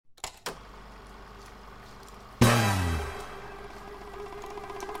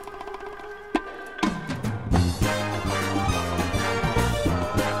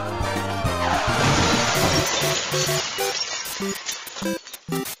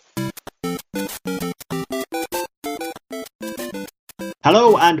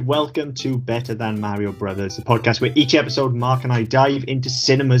Hello and welcome to Better Than Mario Brothers, the podcast where each episode Mark and I dive into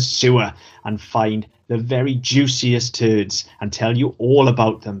cinema's sewer and find the very juiciest turds and tell you all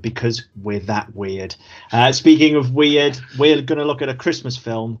about them because we're that weird. Speaking of weird, we're going to look at a Christmas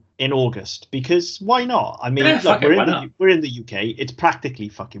film in August because why not? I mean, look, we're in the UK. It's practically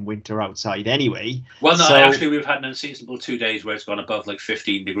fucking winter outside anyway. Well, no, actually, we've had an unseasonable 2 days where it's gone above like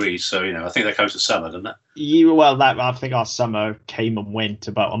 15 degrees. So, I think that counts as summer, doesn't it? I think our summer came and went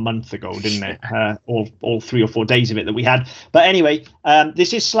about a month ago, didn't it? All 3 or 4 days of it that we had. But anyway,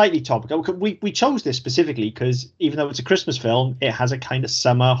 this is slightly topical. We chose this specifically because even though it's a Christmas film, it has a kind of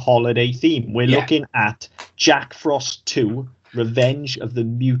summer holiday theme. We're looking at Jack Frost 2, Revenge of the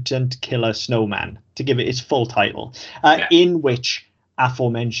Mutant Killer Snowman, to give it its full title, in which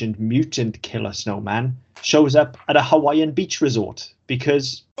aforementioned mutant killer snowman shows up at a Hawaiian beach resort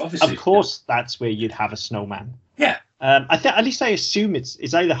because, obviously, of course, that's where you'd have a snowman. Yeah. At least I assume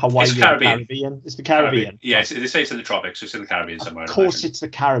it's either Hawaii or the Caribbean. It's the Caribbean. Yes, they say it's in the tropics. So it's in the Caribbean somewhere. Of course, it's the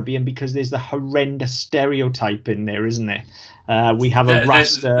Caribbean because there's the horrendous stereotype in there, isn't there? We have a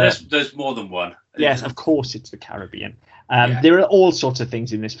Rasta. There's more than one. Yes, of course, it's the Caribbean. There are all sorts of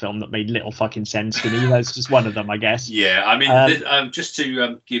things in this film that made little fucking sense to me. That's just one of them, I guess. Yeah, I mean, just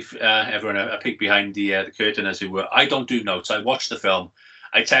to give everyone a peek behind the curtain, as it were, I don't do notes. I watch the film.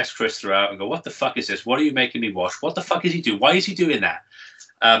 I text Chris throughout and go, what the fuck is this? What are you making me watch? What the fuck is he doing? Why is he doing that?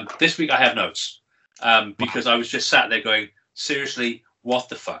 This week I have notes because I was just sat there going, seriously, what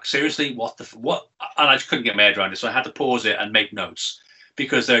the fuck? Seriously, what? And I just couldn't get my head around it, so I had to pause it and make notes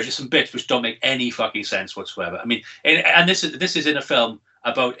because there are just some bits which don't make any fucking sense whatsoever. I mean, and this is in a film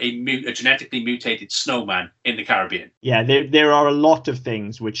about a genetically mutated snowman in the Caribbean. Yeah, there are a lot of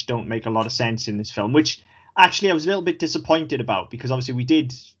things which don't make a lot of sense in this film, which actually I was a little bit disappointed about because obviously we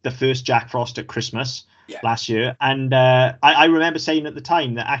did the first Jack Frost at Christmas last year. And I remember saying at the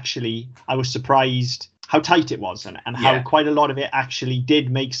time that actually I was surprised how tight it was and how quite a lot of it actually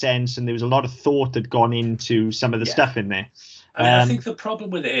did make sense. And there was a lot of thought had gone into some of the stuff in there. I think the problem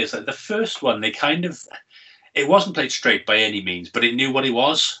with it is that the first one, it wasn't played straight by any means, but it knew what it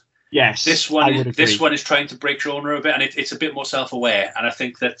was. Yes, this one is trying to break genre a bit, and it's a bit more self-aware. And I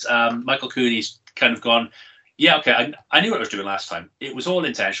think that Michael Cooney's kind of gone, I knew what I was doing last time. It was all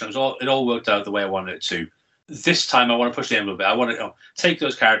intentional. It all worked out the way I wanted it to. This time, I want to push the envelope a bit. I want to take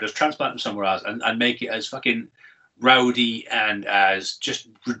those characters, transplant them somewhere else, and make it as fucking rowdy and as just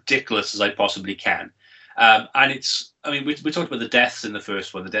ridiculous as I possibly can. And we talked about the deaths in the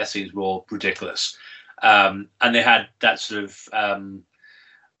first one. The death scenes were all ridiculous. And they had that sort of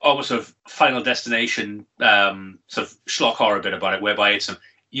almost sort of Final Destination sort of schlock horror bit about it, whereby it's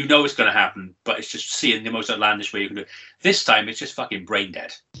it's going to happen, but it's just seeing the most outlandish way you can do it. This time, it's just fucking brain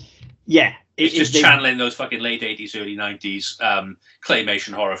dead. Yeah. It's just channeling those fucking late 80s, early 90s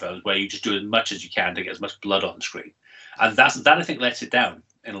claymation horror films where you just do as much as you can to get as much blood on the screen. And that I think lets it down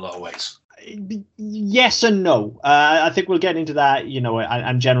in a lot of ways. Yes and no. I think we'll get into that,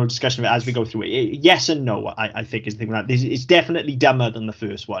 and general discussion of it as we go through it. Yes and no, I think is the thing. It's definitely dumber than the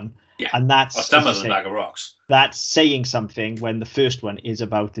first one. Yeah, and that's dumber than a bag of rocks. That's saying something when the first one is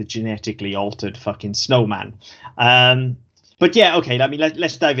about the genetically altered fucking snowman. But yeah, okay. I mean,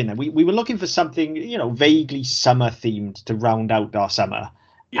 let's dive in there. We were looking for something, vaguely summer themed to round out our summer.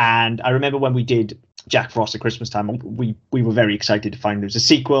 Yeah. And I remember when we did Jack Frost at Christmas time, we were very excited to find there was a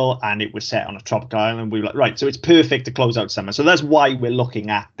sequel and it was set on a tropical island. We were like, right, so it's perfect to close out summer. So that's why we're looking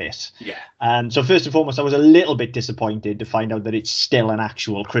at this. Yeah. So first and foremost, I was a little bit disappointed to find out that it's still an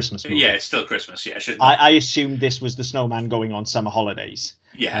actual Christmas movie. Yeah, it's still Christmas. Yeah, I assumed this was the snowman going on summer holidays.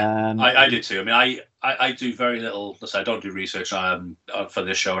 Yeah, I did too. I mean, I do very little. Listen, I don't do research for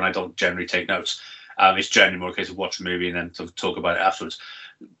this show, and I don't generally take notes. It's generally more a case of watch the movie and then sort of talk about it afterwards.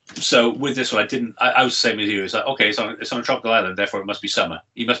 So with this one, I was the same as you. It's like, okay, it's on a tropical island, therefore it must be summer.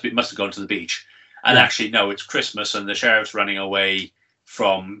 He must have gone to the beach. And actually, no, it's Christmas, and the sheriff's running away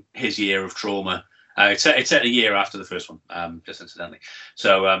from his year of trauma. It's set a year after the first one, just incidentally.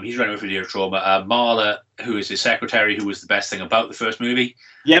 So he's running away from the year of trauma. Marla, who is his secretary, who was the best thing about the first movie,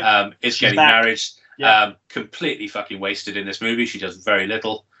 is getting married. Completely fucking wasted in this movie. She does very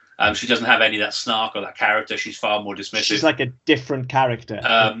little. She doesn't have any of that snark or that character. She's far more dismissive. She's like a different character.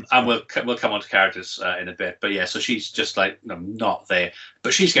 And we'll come on to characters in a bit. But yeah, so she's just like not there.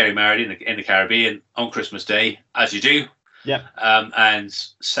 But she's getting married in the Caribbean on Christmas Day, as you do. Yeah. And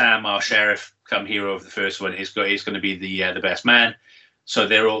Sam, our sheriff, come hero of the first one, is going to be the best man. So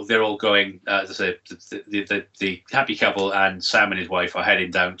they're all going. As I say, the happy couple and Sam and his wife are heading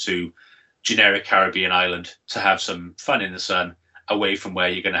down to generic Caribbean island to have some fun in the sun, away from where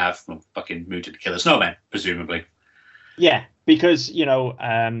you're going to have fucking mutant killer snowmen, presumably. Yeah, because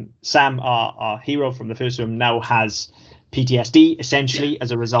Sam, our hero from the first one, now has PTSD essentially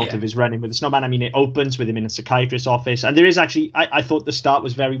as a result of his running with the snowman. I mean, it opens with him in a psychiatrist's office, and there is actually, I thought the start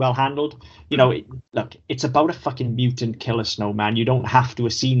was very well handled. Look, it's about a fucking mutant killer snowman. You don't have to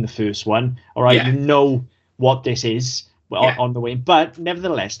have seen the first one, all right? You know what this is on the way, but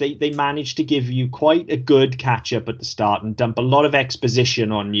nevertheless, they managed to give you quite a good catch up at the start and dump a lot of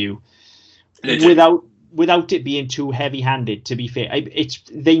exposition on you without it being too heavy-handed. To be fair,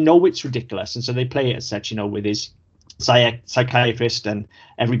 they know it's ridiculous, and so they play it as such. With his psychiatrist and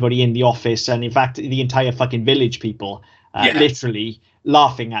everybody in the office, and in fact the entire fucking village people literally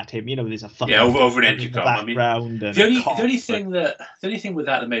laughing at him. There's a fucking over an intercom. I mean, the only thing with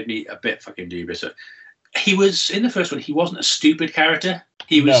that made me a bit fucking dubious. He was in the first one. He wasn't a stupid character.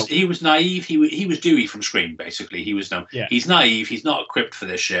 He was naive. He was Dewey from Scream, basically. He's naive. He's not equipped for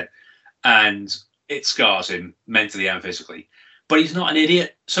this shit, and it scars him mentally and physically. But he's not an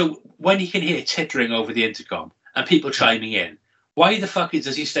idiot. So when he can hear tittering over the intercom and people chiming in, why the fuck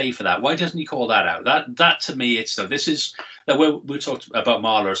does he stay for that? Why doesn't he call that out? That to me, this is we talked about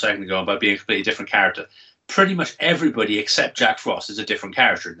Marla a second ago about being a completely different character. Pretty much everybody except Jack Frost is a different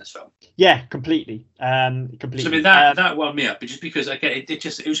character in this film. Yeah, completely. So I mean that wound me up, but just because again,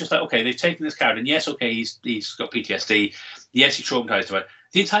 it was just like, okay, they've taken this character, and yes, okay, he's got PTSD. Yes, he's traumatized about it.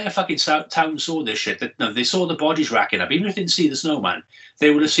 The entire fucking town saw this shit. They saw the bodies racking up. Even if they didn't see the snowman, they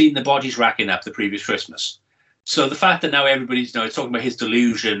would have seen the bodies racking up the previous Christmas. So the fact that now everybody's talking about his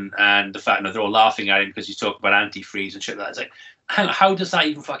delusion, and the fact that they're all laughing at him because he's talking about antifreeze and shit like that, it's like, how does that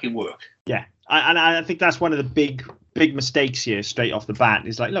even fucking work? Yeah, and I think that's one of the big mistakes here straight off the bat.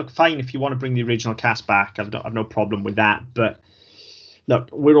 Is like, look, fine, if you want to bring the original cast back, I've no problem with that. But look,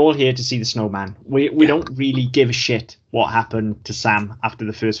 we're all here to see the snowman. We don't really give a shit what happened to Sam after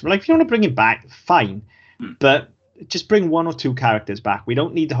the first one. Like, if you want to bring him back, fine. But just bring one or two characters back. We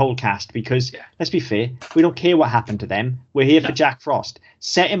don't need the whole cast because, let's be fair, we don't care what happened to them. We're here for Jack Frost.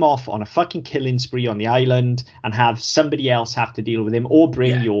 Set him off on a fucking killing spree on the island and have somebody else have to deal with him, or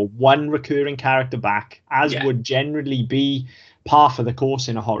bring your one recurring character back, as would generally be par for the course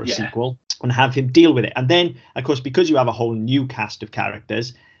in a horror sequel, and have him deal with it. And then, of course, because you have a whole new cast of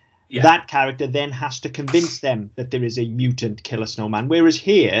characters, that character then has to convince them that there is a mutant killer snowman. Whereas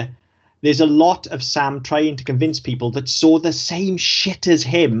here, there's a lot of Sam trying to convince people that saw the same shit as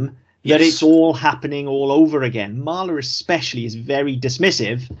him, that it's all happening all over again. Marla especially is very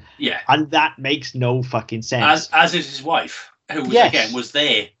dismissive. Yeah. And that makes no fucking sense. As is his wife, who again was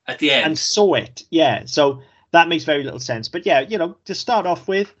there at the end. And saw it. Yeah. So that makes very little sense. But yeah, to start off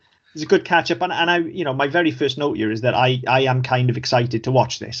with, it's a good catch up. And I, my very first note here is that I am kind of excited to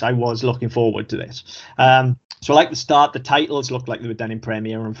watch this. I was looking forward to this. So I like the start. The titles looked like they were done in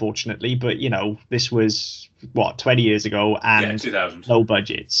Premiere, unfortunately. But, this was, 20 years ago and 2000. No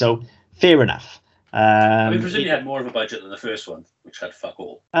budget. So fair enough. Presumably had more of a budget than the first one, which had fuck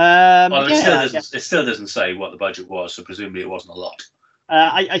all. It still doesn't say what the budget was, so presumably it wasn't a lot.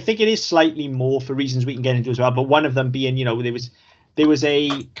 I think it is slightly more for reasons we can get into as well. But one of them being, there was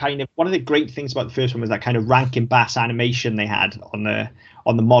a kind of, one of the great things about the first one was that kind of Rankin Bass animation they had on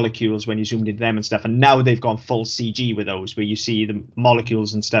the molecules when you zoomed into them and stuff, and now they've gone full CG with those, where you see the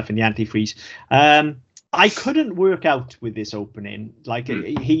molecules and stuff in the antifreeze. I couldn't work out with this opening. Like,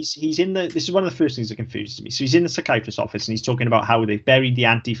 he's in this is one of the first things that confuses me. So he's in the psychiatrist's office and he's talking about how they've buried the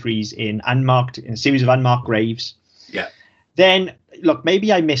antifreeze in a series of unmarked graves. Yeah. Then, look,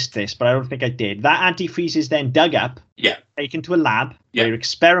 maybe I missed this, but I don't think I did. That antifreeze is then dug up, taken to a lab where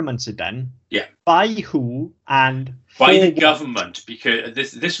experiments are done. Yeah. By who and by the government? Because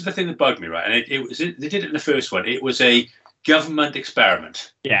this was the thing that bugged me, right? And they did it in the first one. It was a government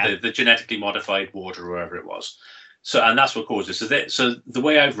experiment. Yeah. The genetically modified water, or whatever it was. So, and that's what caused it. So the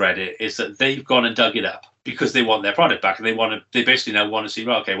way I've read it is that they've gone and dug it up because they want their product back, and they basically now want to see,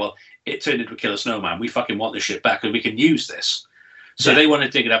 well, okay, well, it turned into a killer snowman. We fucking want this shit back, and we can use this. So they want to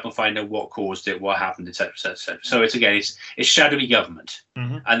dig it up and find out what caused it, what happened, etc., etc., etc. So it's shadowy government,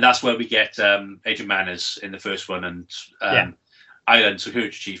 and that's where we get Agent Manners in the first one, and Island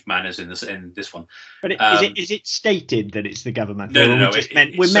Security Chief Manners in this one. But is it stated that it's the government? No.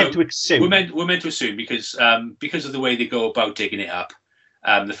 We're meant to assume. We're meant to assume because of the way they go about digging it up.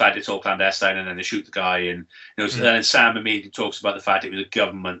 The fact it's all clandestine, and then they shoot the guy, and and Sam immediately talks about the fact it was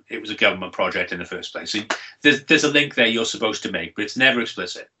a government project in the first place. So there's a link there you're supposed to make, but it's never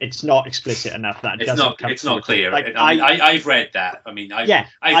explicit. It's not explicit enough. It's not clear. Like, I've read that. I mean, I've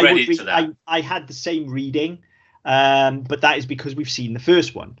read into that. I had the same reading, but that is because we've seen the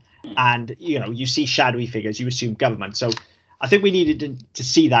first one, and you see shadowy figures, you assume government. So I think we needed to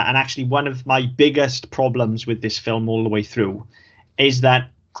see that. And actually, one of my biggest problems with this film all the way through is that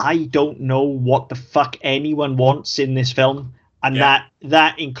I don't know what the fuck anyone wants in this film. And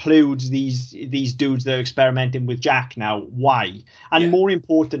that includes these dudes that are experimenting with Jack now. Why? And more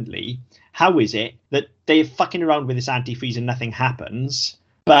importantly, how is it that they're fucking around with this antifreeze and nothing happens?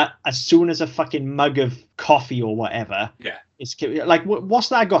 But as soon as a fucking mug of coffee or whatever, it's like, what's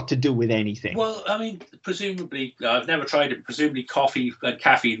that got to do with anything? Well, I mean, presumably, I've never tried it. Presumably, coffee and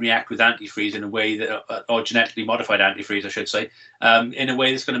caffeine react with antifreeze in a way that, or genetically modified antifreeze, I should say, in a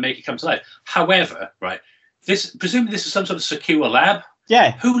way that's going to make it come to life. However, right, presumably this is some sort of secure lab.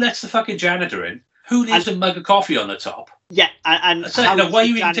 Yeah. Who lets the fucking janitor in? Who leaves a mug of coffee on the top? Yeah, and so, why are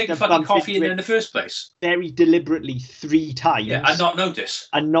you even taking fucking coffee in there in the first place? Very deliberately 3 times. Yeah, and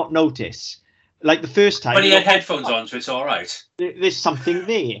not notice. Like the first time. But he had headphones on, so it's all right. There's something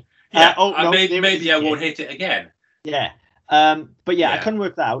there. Yeah, maybe I won't hit it again. Yeah. But I couldn't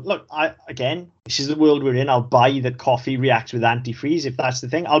work that out. Look, this is the world we're in. I'll buy that coffee reacts with antifreeze if that's the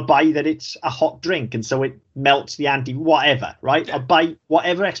thing. I'll buy that it's a hot drink and so it melts the whatever, right? Yeah. I'll buy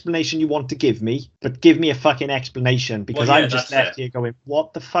whatever explanation you want to give me, but give me a fucking explanation because I'm just left here going,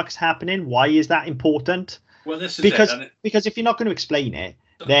 what the fuck's happening? Why is that important? Well, this is because if you're not going to explain it,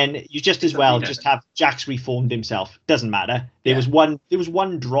 then you just as well just have Jack's reformed himself. Doesn't matter. There was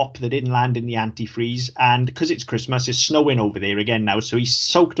one drop that didn't land in the antifreeze, and because it's Christmas, it's snowing over there again now. So he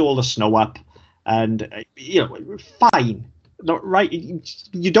soaked all the snow up, and fine. Not right.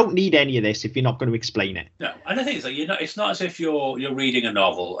 You don't need any of this if you're not going to explain it. No, and the thing is, it's not as if you're reading a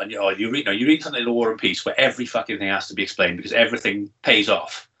novel and you read something like War and Peace where every fucking thing has to be explained because everything pays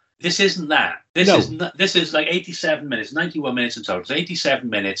off. This isn't that. This is like 87 minutes, 91 minutes in total. It's 87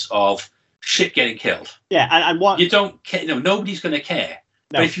 minutes of shit getting killed. Yeah, and what you don't care. Nobody's going to care.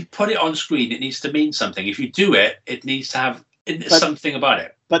 No. But if you put it on screen, it needs to mean something. If you do it, it needs to have something about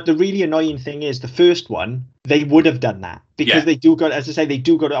it. But the really annoying thing is the first one, they would have done that because they do go, as I say, they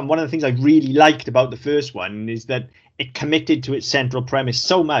do go to. And one of the things I really liked about the first one is that it committed to its central premise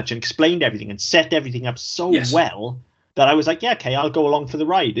so much and explained everything and set everything up so well. That I was like, yeah, okay, I'll go along for the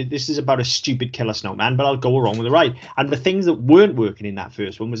ride. This is about a stupid killer snowman, but I'll go along with the ride. And the things that weren't working in that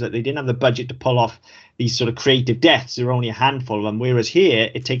first one was that they didn't have the budget to pull off these sort of creative deaths. There were only a handful of them. Whereas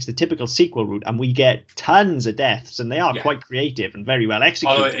here, it takes the typical sequel route, and we get tons of deaths, and they are quite creative and very well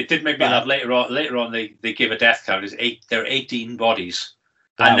executed. Although it did make me laugh later on. They give a death count. There are 18 bodies,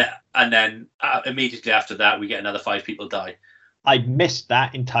 wow. and then immediately after that, we get another 5 people die. I missed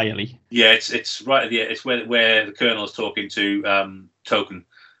that entirely. Yeah, it's right at the it's where the Colonel is talking to Token,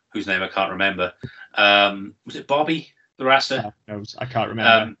 whose name I can't remember. Was it Bobby the Rasta? No, I can't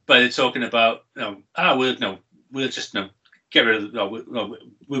remember. But they're talking about we'll just get rid of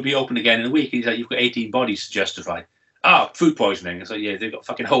we'll be open again in a week. And he's like, you've got 18 bodies to justify. Food poisoning. It's like, yeah, they've got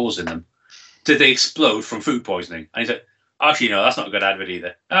fucking holes in them. Did they explode from food poisoning? And he's like, actually, no, that's not a good advert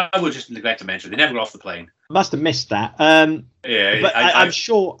either. I will just neglect to mention. They never got off the plane. Must have missed that. But I'm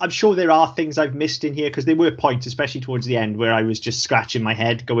sure there are things I've missed in here because there were points, especially towards the end, where I was just scratching my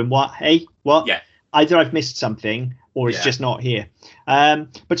head, going, "What? Hey, what?" Yeah. Either I've missed something, or it's just not here.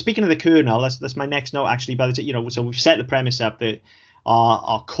 But speaking of the Colonel, that's my next note actually. So we've set the premise up that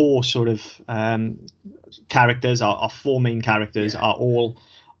our core sort of characters, our 4 main characters, are all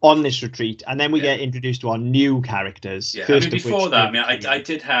on this retreat, and then we get introduced to our new characters. Yeah, before that, I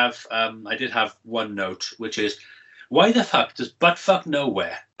did have one note, which is, why the fuck does buttfuck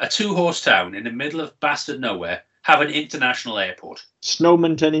nowhere, a 2-horse town in the middle of bastard nowhere, have an international airport?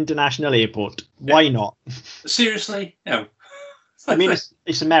 Snowmonton International Airport. Why not? Seriously, no. I mean,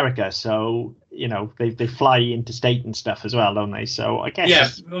 it's America, so they fly interstate and stuff as well, don't they? So I guess.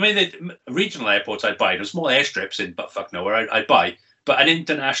 Yeah, I mean, regional airports I'd buy. There's small airstrips in buttfuck nowhere I'd buy. But an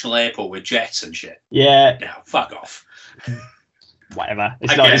international airport with jets and shit. Yeah. No, fuck off. Whatever.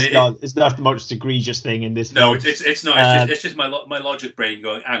 It's not the most egregious thing in this. No, it's not. It's just my logic brain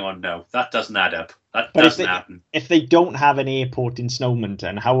going, hang on, no, that doesn't add up. That doesn't happen. If they don't have an airport in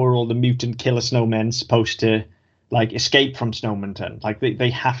Snowmonton, how are all the mutant killer snowmen supposed to escape from Snowmonton? They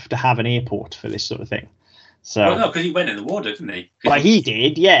have to have an airport for this sort of thing. So, well, no, because he went in the water, didn't he? Well, he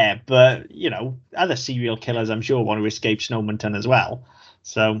did, yeah. But other serial killers, I'm sure, want to escape Snowmonton as well.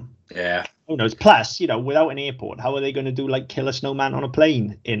 So, yeah, who knows? Plus, without an airport, how are they going to do kill a snowman on a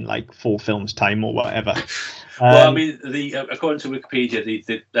plane in 4 films time or whatever? Well, I mean, according to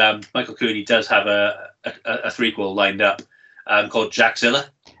Wikipedia, the Michael Cooney does have a threequel lined up called Jackzilla.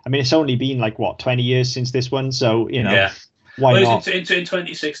 I mean, it's only been 20 years since this one, so Yeah. Why Well, not? in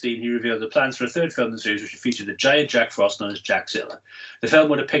 2016, he revealed the plans for a third film in the series, which would feature the giant Jack Frost known as Jackzilla. The film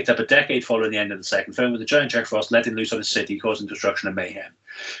would have picked up a decade following the end of the second film, with the giant Jack Frost letting loose on his city, causing destruction and mayhem.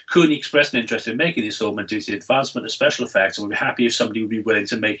 Cooney expressed an interest in making the installment due to the advancement of special effects and would be happy if somebody would be willing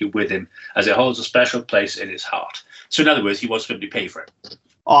to make it with him, as it holds a special place in his heart. So, in other words, he wants somebody to pay for it.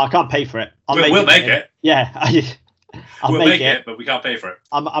 Oh, I can't pay for it. We'll make it. Yeah, I'll we'll make it, but we can't pay for it.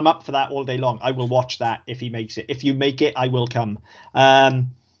 I'm up for that all day long. I will watch that if he makes it. If you make it, I will come.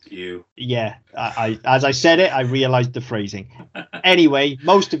 Yeah, I as I said it, I realized the phrasing. Anyway,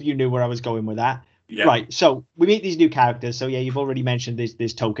 most of you knew where I was going with that. Yeah. Right, so we meet these new characters. So yeah, you've already mentioned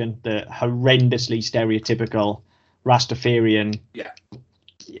this Token, the horrendously stereotypical Rastafarian. Yeah.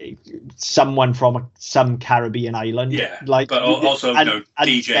 Someone from some Caribbean island. Yeah, like, but also DJ,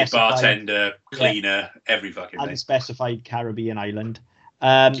 unspecified, bartender, cleaner, every fucking thing. Unspecified Caribbean island.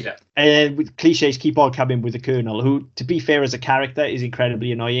 And with cliches keep on coming with the Colonel, who, to be fair, as a character is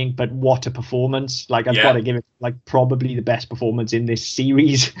incredibly annoying, but what a performance. Like, I've got to give it probably the best performance in this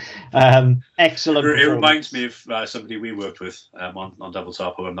series. Excellent. It reminds me of somebody we worked with on Double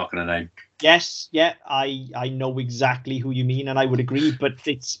Top, who I'm not going to name. Yes, yeah, I know exactly who you mean, and I would agree, but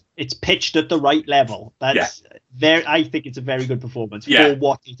it's pitched at the right level. That's I think it's a very good performance for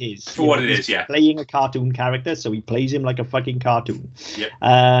what it is. For what it is, playing a cartoon character, so he plays him like a fucking cartoon. Yeah.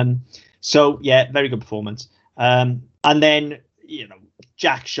 So yeah, very good performance. And then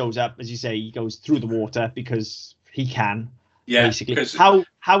Jack shows up, as you say, he goes through the water because he can. Yeah. Basically,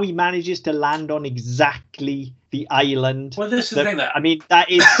 how he manages to land on exactly the island. Well, this is the thing that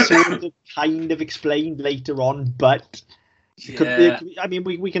is sort of kind of explained later on, but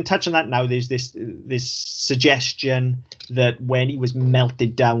we can touch on that now. There's this suggestion that when he was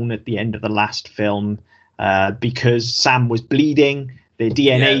melted down at the end of the last film, because Sam was bleeding, the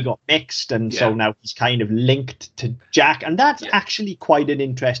DNA got mixed, and so now he's kind of linked to Jack, and that's actually quite an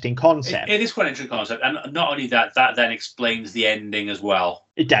interesting concept. It is quite an interesting concept, and not only that then explains the ending as well.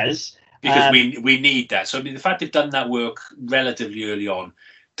 It does. Because we need that. So, I mean, the fact they've done that work relatively early on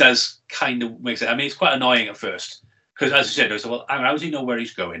does kind of make sense. I mean, it's quite annoying at first. Because, as I said, well, how does he know where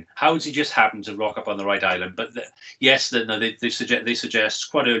he's going? How does he just happen to rock up on the right island? But they suggest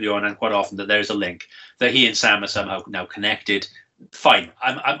quite early on and quite often that there's a link, that he and Sam are somehow now connected. Fine,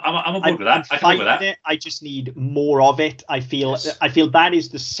 I'm on board with that. I can live with that. I just need more of it. I feel that is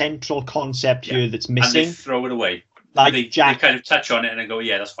the central concept here that's missing. And they throw it away. Like they kind of touch on it and then go,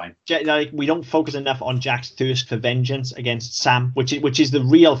 yeah, that's fine. Like, we don't focus enough on Jack's thirst for vengeance against Sam, which is the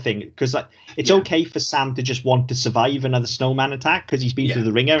real thing. Because it's okay for Sam to just want to survive another snowman attack because he's been through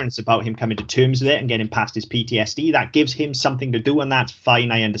the ringer, and it's about him coming to terms with it and getting past his PTSD. That gives him something to do, and that's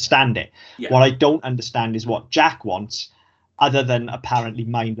fine. I understand it. Yeah. What I don't understand is what Jack wants, other than apparently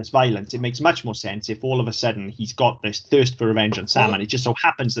mindless violence. It makes much more sense if all of a sudden he's got this thirst for revenge on Sam, and it just so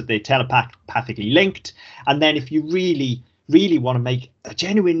happens that they're telepathically linked. And then if you really, really want to make a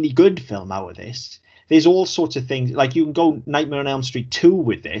genuinely good film out of this, there's all sorts of things. Like, you can go Nightmare on Elm Street 2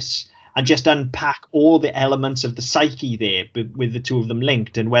 with this and just unpack all the elements of the psyche there with the two of them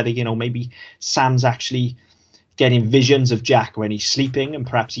linked, and whether, maybe Sam's actually getting visions of Jack when he's sleeping, and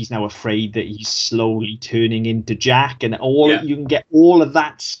perhaps he's now afraid that he's slowly turning into Jack, and you can get all of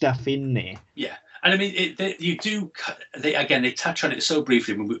that stuff in there. Yeah, and I mean, they touch on it so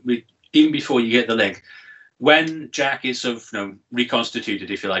briefly. Even before you get the link, when Jack is sort of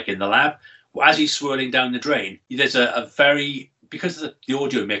reconstituted, if you like, in the lab, as he's swirling down the drain, there's a very, because the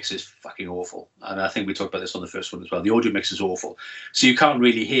audio mix is fucking awful, and I think we talked about this on the first one as well. The audio mix is awful, so you can't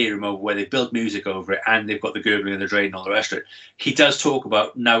really hear him over where they built music over it, and they've got the gurgling and the drain and all the rest of it. He does talk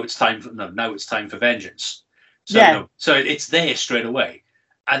about now it's time for vengeance. So, so it's there straight away,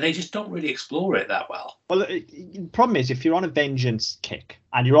 and they just don't really explore it that well. Well, the problem is, if you're on a vengeance kick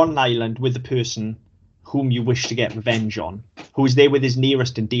and you're on an island with the person whom you wish to get revenge on, who is there with his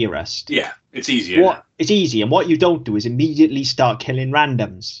nearest and dearest. Yeah, it's easier. It's easy. And what you don't do is immediately start killing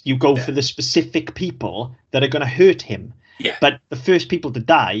randoms. You go for the specific people that are going to hurt him. Yeah. But the first people to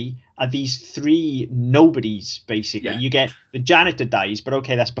die are these three nobodies, basically. Yeah. You get the janitor dies, but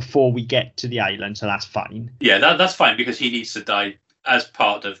okay, that's before we get to the island, so that's fine. Yeah, that's fine, because he needs to die as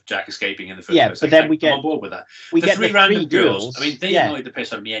part of Jack escaping in the first place. Yeah, but then we get on board with that. We get the random girls. I mean, they annoyed the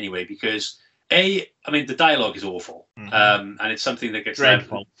piss out of me anyway, because the dialogue is awful, and it's something that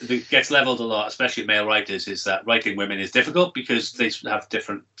gets leveled a lot, especially male writers, is that writing women is difficult because they have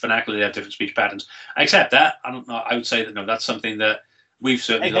different vernacular, they have different speech patterns. I accept that. I would say that that's something that we've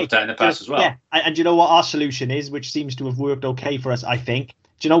certainly looked at in the past as well. Yeah, and you know what our solution is, which seems to have worked okay for us, I think.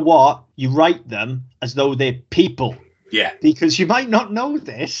 Do you know what? You write them as though they're people. Yeah. Because you might not know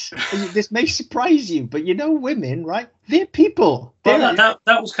this. This may surprise you, but women, right? They're people. Well,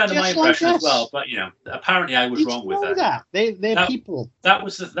 that was kind of my impression like as well. But apparently I was wrong with that. They're people. That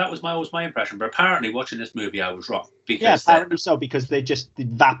was my impression. But apparently, watching this movie, I was wrong. Because apparently so. Because they're just the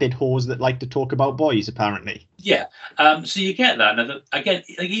vapid whores that like to talk about boys. Apparently. Yeah. So you get that. Now, again,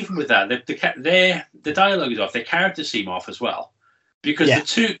 like, even with that, the dialogue is off. Their characters seem off as well, because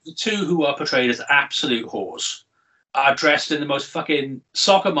the two who are portrayed as absolute whores are dressed in the most fucking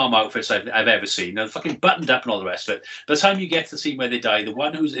soccer mom outfits I've ever seen. They're fucking buttoned up and all the rest of it. By the time you get to the scene where they die, the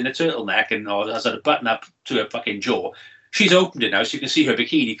one who's in a turtleneck and has had a button up to her fucking jaw, she's opened it now so you can see her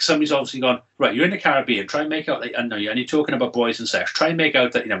bikini, because somebody's obviously gone, right, you're in the Caribbean, try and make out, like, I know, and you're talking about boys and sex, try and make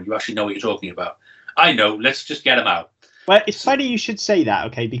out that, you actually know what you're talking about. I know, let's just get them out. Well, it's funny you should say that,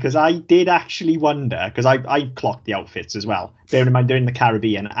 okay, because I did actually wonder, because I clocked the outfits as well. Bear in mind, they're in the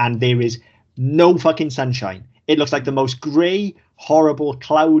Caribbean, and there is no fucking sunshine. It looks like the most grey, horrible,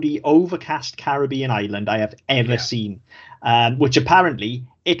 cloudy, overcast Caribbean island I have ever seen, which apparently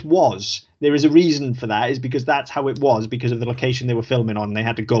it was. There is a reason for that, is because that's how it was, because of the location they were filming on. They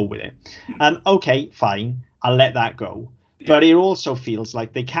had to go with it. Okay, fine, I'll let that go. Yeah. But it also feels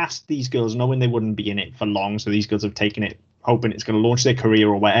like they cast these girls knowing they wouldn't be in it for long, so these girls have taken it hoping it's going to launch their career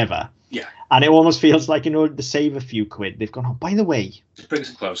or whatever. Yeah. And it almost feels like, in order to save a few quid, they've gone, oh, by the way, just bring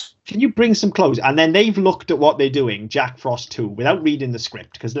some clothes. Can you bring some clothes? And then they've looked at what they're doing, Jack Frost 2, without reading the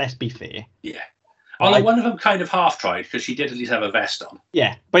script, because let's be fair. Yeah. Although one of them kind of half tried, because she did at least have a vest on.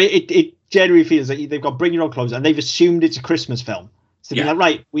 Yeah, but it generally feels like they've got bring your own clothes, and they've assumed it's a Christmas film. So they're like,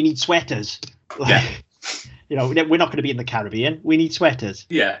 right, we need sweaters. Like, we're not going to be in the Caribbean. We need sweaters.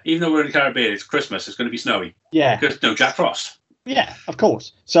 Yeah, even though we're in the Caribbean, it's Christmas. It's going to be snowy. Yeah. Because, no, Jack Frost. Yeah, of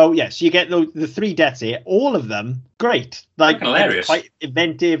course. So, yes, you get the 3 deaths here. All of them, great. Like, hilarious. Quite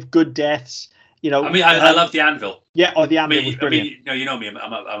inventive, good deaths. I mean, I love the anvil. Yeah, the anvil was brilliant. You know me,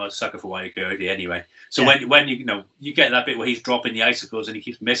 I'm a sucker for Waikiki anyway. So when you get that bit where he's dropping the icicles and he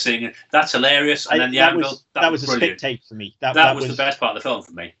keeps missing, that's hilarious. And then the anvil, that was a brilliant. spit take for me. That was the best part of the film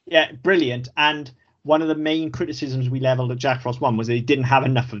for me. Yeah, brilliant. And one of the main criticisms we leveled at Jack Frost 1 was that he didn't have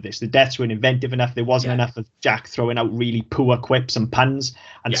enough of this. The deaths weren't inventive enough. There wasn't enough of Jack throwing out really poor quips and puns.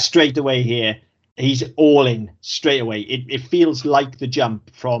 And straight away here, he's all in straight away. It feels like the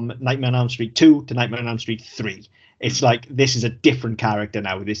jump from Nightmare on Elm Street 2 to Nightmare on Elm Street 3. It's like, this is a different character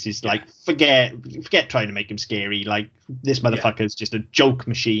now. This is like, forget trying to make him scary. Like, this motherfucker's just a joke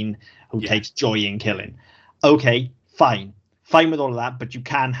machine who takes joy in killing. Okay, fine with all of that, but you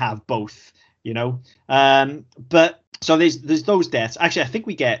can have both. But so there's those deaths. Actually, I think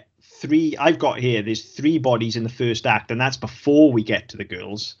we get 3. I've got here, there's 3 bodies in the first act, and that's before we get to the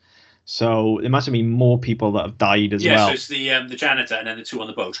girls. So there must have been more people that have died as well. Yeah, so it's the janitor and then the 2 on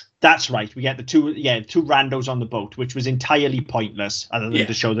the boat. That's right. We get the 2 randos on the boat, which was entirely pointless, other than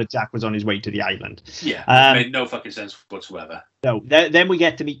to show that Jack was on his way to the island. Yeah, it made no fucking sense whatsoever. No. Then we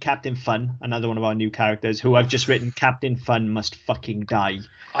get to meet Captain Fun, another one of our new characters, who I've just written, Captain Fun must fucking die.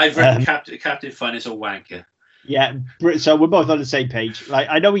 I've written Captain Fun is a wanker. Yeah, so we're both on the same page. Like,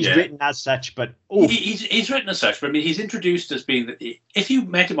 I know he's written as such, but he's written as such. But I mean, he's introduced as being that if you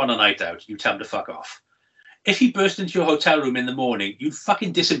met him on a night out, you tell him to fuck off. If he burst into your hotel room in the morning, you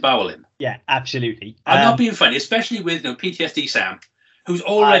fucking disembowel him. Yeah, absolutely. I'm not being funny, especially with PTSD Sam, who's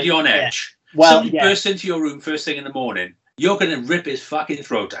already on edge. Well, somebody bursts into your room first thing in the morning, you're going to rip his fucking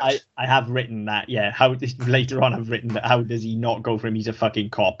throat out. I have written that. Yeah, how later on I've written that. How does he not go for him? He's a fucking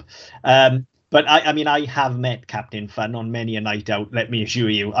cop. But I mean, I have met Captain Fun on many a night out. Let me assure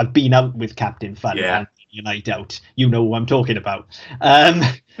you, I've been out with Captain Fun on many a night out. You know who I'm talking about.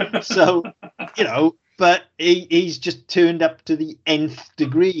 So, but he's just turned up to the nth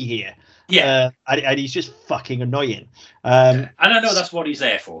degree here. Yeah, and he's just fucking annoying. And I know that's what he's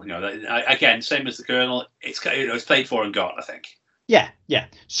there for. Again, same as the Colonel. It's played for and got, I think. Yeah.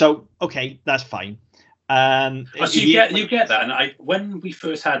 So okay, that's fine. So you get that, and when we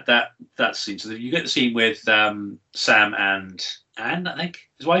first had that scene, so you get the scene with Sam and Anne, I think,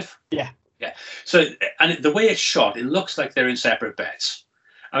 his wife. Yeah. So, and the way it's shot, it looks like they're in separate beds.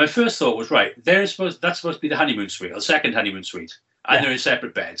 And my first thought was, right, that's supposed to be the honeymoon suite, or the second honeymoon suite, and they're in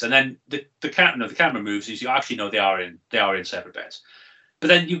separate beds. And then the camera moves, as you actually know they are in separate beds. But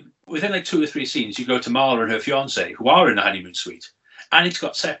then within like 2 or 3 scenes, you go to Marla and her fiance, who are in the honeymoon suite, and it's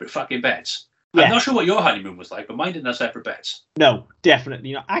got separate fucking beds. Yeah. I'm not sure what your honeymoon was like, but mine didn't have separate beds. No,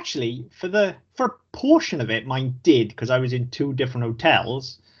 definitely not. Actually, for a portion of it, mine did, because I was in 2 different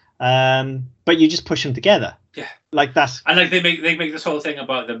hotels. But you just push them together. Yeah, like that's and like they make this whole thing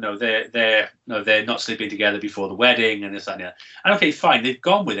about them. No, they're not sleeping together before the wedding and this that, and that. And okay, fine, they've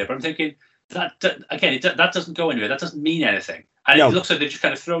gone with it, but I'm thinking that doesn't go anywhere. That doesn't mean anything. And it looks like they've just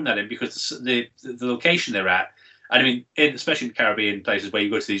kind of thrown that in because the location they're at. And I mean, especially in the Caribbean places where you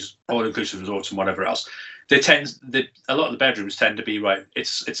go to these all-inclusive resorts and whatever else, a lot of the bedrooms tend to be right.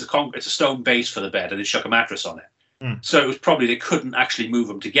 It's a stone base for the bed, and they chuck a mattress on it. So it was probably they couldn't actually move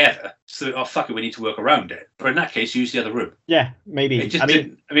them together. So fuck it, we need to work around it. But in that case, use the other room. Yeah, maybe. It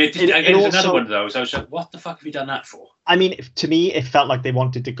was another one of those. I was like, what the fuck have you done that for? I mean, to me, it felt like they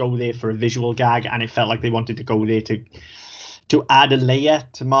wanted to go there for a visual gag, and it felt like they wanted to go there to add a layer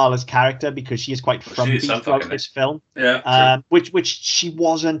to Marla's character because she is quite frumpy throughout this film. Yeah. Which she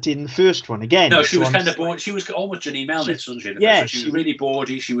wasn't in the first one. Again, no, she was kind of bored. She was almost Janine Melnitz, wasn't she? Yeah, she was really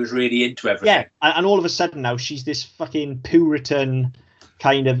bawdy. She was really into everything. Yeah, and all of a sudden now she's this fucking Puritan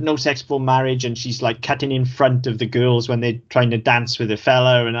kind of no sex before marriage, and she's like cutting in front of the girls when they're trying to dance with a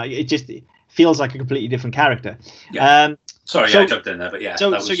fella, and it just feels like a completely different character. Yeah. Sorry, I jumped in there, but yeah.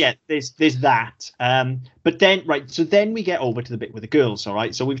 So yeah, there's that. But then we get over to the bit with the girls, all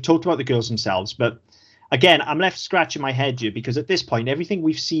right? So we've talked about the girls themselves, but again, I'm left scratching my head here because at this point, everything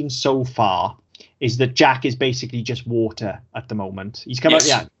we've seen so far is that Jack is basically just water at the moment. He's come out,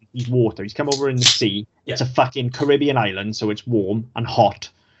 he's water. He's come over in the sea. Yeah. It's a fucking Caribbean island, so it's warm and hot.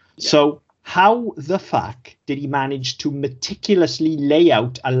 Yeah. So how the fuck did he manage to meticulously lay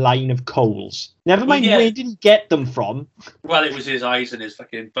out a line of coals? Never mind where did he get them from? Well, it was his eyes and his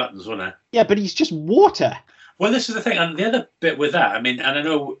fucking buttons, wasn't it? Yeah, but he's just water. Well, this is the thing. And the other bit with that, I mean, and I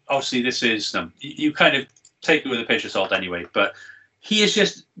know, obviously, this is, you kind of take it with a pinch of salt anyway, but he has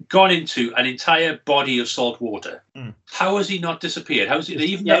just gone into an entire body of salt water. How has he not disappeared? How has he,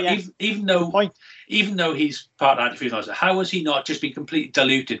 even though he's part antifreeze, how has he not just been completely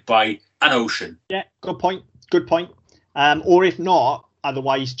diluted by an ocean? Yeah, good point. Or if not,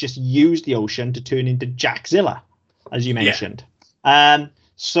 otherwise just use the ocean to turn into Jackzilla, as you mentioned. Yeah.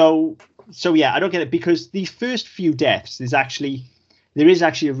 So yeah, I don't get it because these first few deaths, there is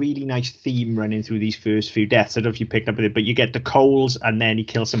actually a really nice theme running through these first few deaths. I don't know if you picked up with it, but you get the coals, and then he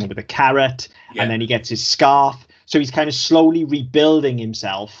kills someone with a carrot, and then he gets his scarf. So he's kind of slowly rebuilding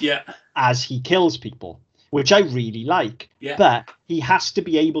himself as he kills people, which I really like. Yeah. But he has to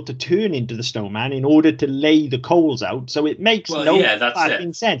be able to turn into the snowman in order to lay the coals out. So it makes no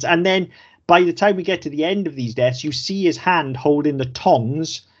fucking sense. And then by the time we get to the end of these deaths, you see his hand holding the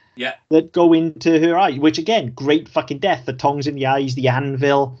tongs that go into her eye, which again, great fucking death. The tongs in the eyes, the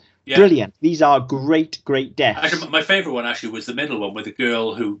anvil. Yeah. Brilliant. These are great deaths. Actually, my favourite one actually was the middle one with the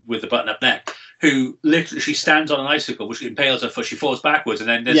girl with the button-up neck, who literally she stands on an icicle, which impales her foot. She falls backwards, and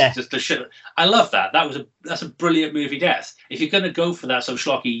then there's just the shit. I love that. That's a brilliant movie death. If you're going to go for that sort of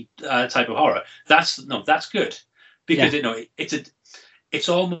schlocky type of horror, that's good because it's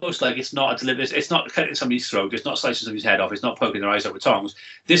almost like it's not a deliberate. It's not cutting somebody's throat. It's not slicing somebody's head off. It's not poking their eyes out with tongs.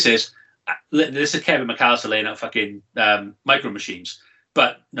 This is Kevin McAllister laying out fucking micro machines.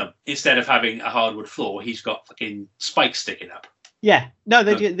 But no, instead of having a hardwood floor, he's got fucking spikes sticking up. Yeah, no,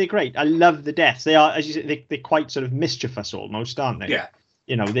 they're great. I love the deaths. They are, as you say, they're quite sort of mischievous almost, aren't they? Yeah.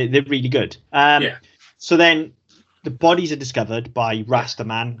 You know, they're really good. So then the bodies are discovered by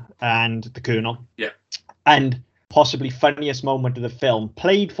Rastaman and the Colonel. Yeah. And possibly funniest moment of the film,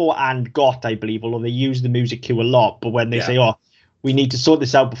 played for and got, I believe, although they use the music cue a lot, but when they say, we need to sort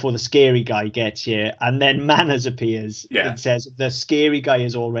this out before the scary guy gets here. And then Manners appears and says, the scary guy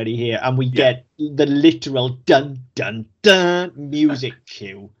is already here. And we get the literal dun, dun, dun music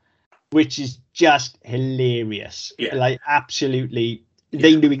cue, which is just hilarious. Yeah. Like, absolutely.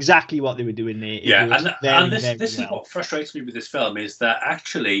 They knew exactly what they were doing there. This is what frustrates me with this film is that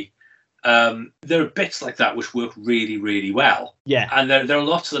actually there are bits like that which work really, really well. Yeah, and there are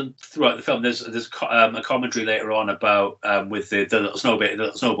lots of them throughout the film. There's a commentary later on about with the little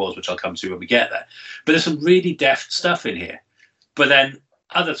snowballs, which I'll come to when we get there. But there's some really deft stuff in here. But then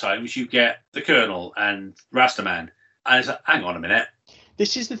other times you get the Colonel and Rastaman, and it's like, hang on a minute.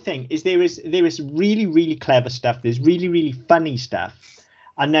 This is the thing: is there is really, really clever stuff. There's really, really funny stuff.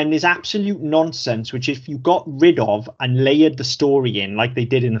 And then there's absolute nonsense, which if you got rid of and layered the story in like they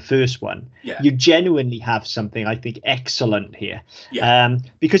did in the first one, you genuinely have something, I think, excellent here. Yeah.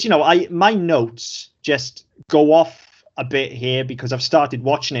 Because, my notes just go off a bit here because I've started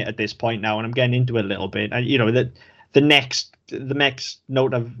watching it at this point now and I'm getting into it a little bit. And, that the next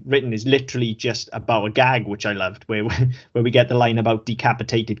note I've written is literally just about a gag, which I loved, where we get the line about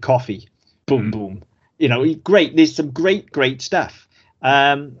decapitated coffee. Boom, boom. Great. There's some great stuff.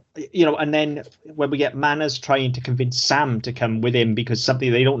 And then when we get Manners trying to convince Sam to come with him because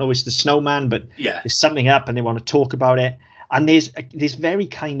something they don't know is the snowman, but there's something up and they want to talk about it. And there's very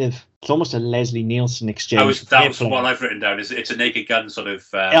kind of, it's almost a Leslie Nielsen exchange. That was what I've written down. It's a Naked Gun sort of.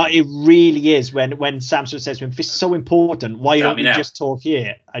 It really is. When Samson says to him, "This is so important. Why don't we just talk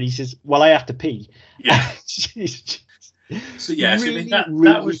here?" And he says, "Well, I have to pee." Yeah. So yeah, really, that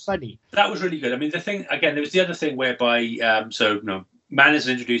was funny. That was really good. I mean, the thing again, there was the other thing whereby, Man is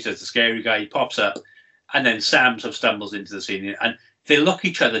introduced as the scary guy. He pops up, and then Sam sort of stumbles into the scene, and they look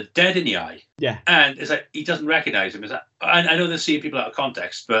each other dead in the eye. Yeah. And it's like he doesn't recognize him. It's like, I know they're seeing people out of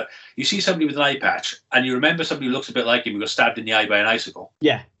context, but you see somebody with an eye patch, and you remember somebody who looks a bit like him who got stabbed in the eye by an icicle.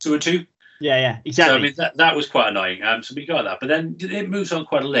 Yeah. 2 and 2. Yeah, exactly. So I mean that was quite annoying. So we got that, but then it moves on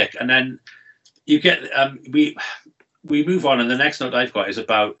quite a lick, and then you get we move on, and the next note I've got is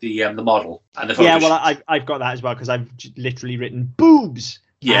about the model and the photo. Yeah, well, I've got that as well because I've literally written boobs.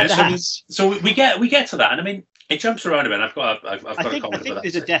 Yeah, so we get to that, and I mean it jumps around a bit. I've got a comment I about think that.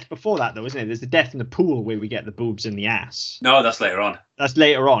 There's a death before that, though, isn't it? There's the death in the pool where we get the boobs and the ass. No, that's later on. That's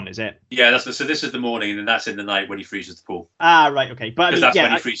later on, is it? Yeah, so this is the morning, and that's in the night when he freezes the pool. Ah, right, okay, but that's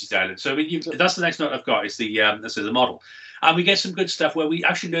when he freezes the island. So I mean, that's the next note I've got is the model, and we get some good stuff where we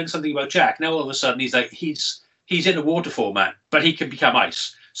actually learn something about Jack. Now all of a sudden he's in a water format, but he can become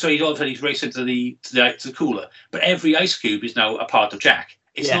ice. So all of a sudden he's racing to the cooler, but every ice cube is now a part of Jack.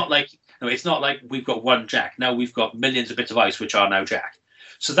 It's not like we've got one Jack. Now we've got millions of bits of ice which are now Jack.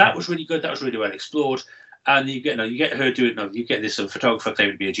 So that was really good. That was really well explored. And you get her doing it. You get this photographer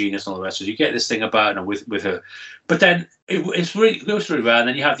claiming to be a genius and all the rest. So you get this thing about with her, but then it goes really well. And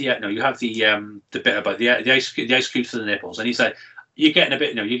then you have the bit about the ice cubes for the nipples. And he's like, you're getting a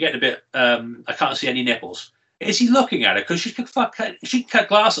bit. I can't see any nipples. Is he looking at her because she can cut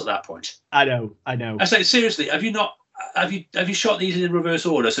glass at that point? I know. I say seriously, have you shot these in reverse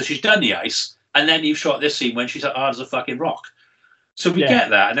order? So she's done the ice, and then you've shot this scene when she's hard as a fucking rock. So we get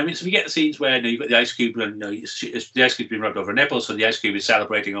that, and I mean, so we get the scenes where you've got the ice cube, and the ice cube's been rubbed over her nipples, so the ice cube is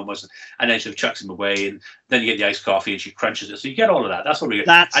celebrating almost, and then she chucks him away, and then you get the iced coffee, and she crunches it. So you get all of that. That's what we get.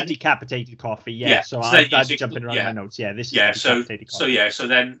 That's decapitated coffee. Yeah. So I'm jumping around my notes. Yeah, this is decapitated coffee. So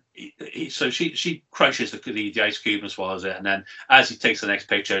then she crunches the ice cube and swallows it, and then as he takes the next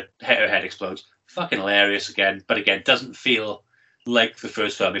picture, her head explodes. Fucking hilarious again, but again, doesn't feel like the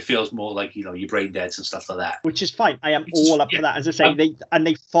first film. It feels more like your brain deads and stuff like that, which is fine. I am all up for that. As I say,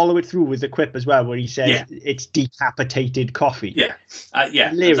 they follow it through with the quip as well, where he says it's decapitated coffee. That's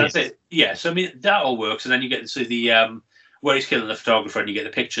it. Yeah, so I mean that all works, and then you get to the where he's killing the photographer, and you get the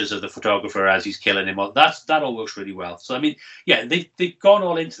pictures of the photographer as he's killing him. Well, that all works really well. So I mean, yeah, they've gone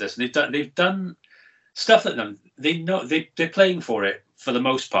all into this, and they've done stuff that they know they're playing for it for the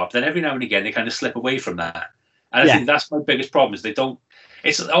most part. Then every now and again they kind of slip away from that. And I think that's my biggest problem is they don't.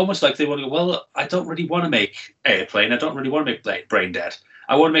 It's almost like they want to go, well, I don't really want to make Airplane. I don't really want to make Brain Dead.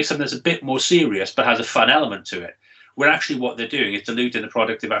 I want to make something that's a bit more serious but has a fun element to it. Where actually what they're doing is diluting the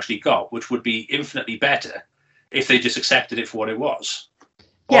product they've actually got, which would be infinitely better if they just accepted it for what it was,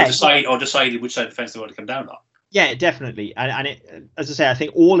 or decided which side of the fence they want to come down on. Yeah, definitely. And it, as I say, I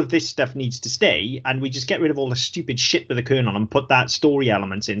think all of this stuff needs to stay, and we just get rid of all the stupid shit with the kernel and put that story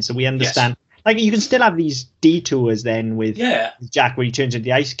elements in, so we understand. Yes. Like, you can still have these detours then with Jack where he turns into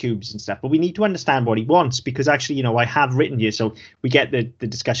the ice cubes and stuff, but we need to understand what he wants, because actually, I have written here, so we get the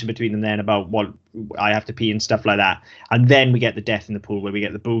discussion between them then about what I have to pee and stuff like that, and then we get the death in the pool where we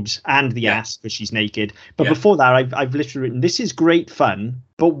get the boobs and the ass because she's naked. But before that, I've literally written, this is great fun,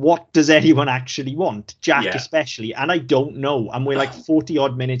 but what does anyone actually want? Jack especially, and I don't know. And we're like 40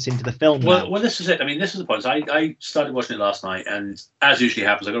 odd minutes into the film now. Well, this is it. I mean, this is the point. I started watching it last night, and as usually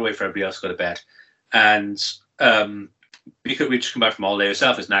happens, I got to wait for everybody else to go to bed. And because we just come back from holiday,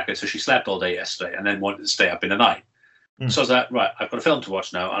 herself is knackered, so she slept all day yesterday and then wanted to stay up in the night. So I was like, right, I've got a film to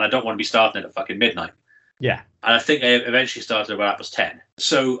watch now, and I don't want to be starting it at fucking midnight. Yeah. And I think I eventually started about 10.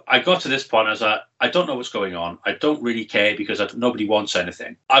 So I got to this point, I was like, I don't know what's going on. I don't really care because nobody wants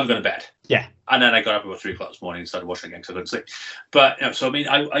anything. I'm going to bed. Yeah. And then I got up about 3 o'clock this morning and started watching again because I couldn't sleep. But, so I mean,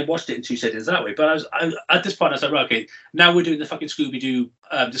 I watched it in 2 sittings that way. But at this point, I was like, right, okay, now we're doing the fucking Scooby-Doo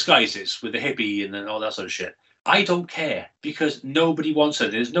disguises with the hippie and all that sort of shit. I don't care because nobody wants it.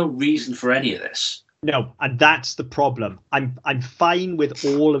 There's no reason for any of this. No, and that's the problem. I'm fine with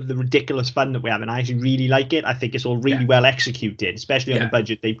all of the ridiculous fun that we have, and I actually really like it. I think it's all really well executed, especially on the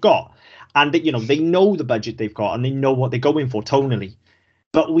budget they've got. And that, they know the budget they've got and they know what they're going for tonally.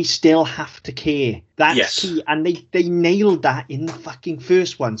 But we still have to care. That's key. And they nailed that in the fucking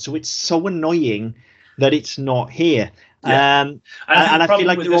first one. So it's so annoying that it's not here. Yeah. And I feel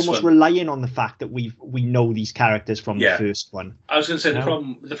like they're almost relying on the fact that we know these characters from the first one. I was going to say the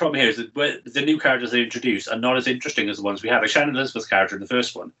problem here is that the new characters they introduced are not as interesting as the ones we have. Like Shannon Elizabeth's character in the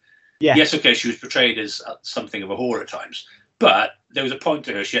first one. Yeah. Yes, okay, she was portrayed as something of a whore at times, But there was a point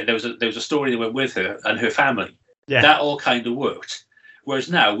to her. There was a story that went with her and her family. Yeah. That all kind of worked. Whereas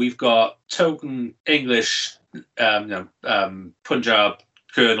now we've got token English, Punjab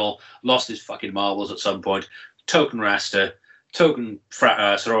colonel lost his fucking marbles at some point. Token Rasta, token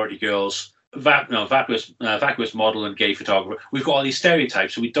sorority girls, vacuous model and gay photographer. We've got all these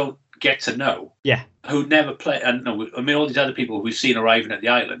stereotypes, so we don't get to know. Yeah. Who never play, and all these other people we've seen arriving at the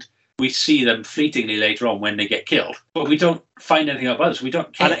island, we see them fleetingly later on when they get killed, but we don't find anything about others. We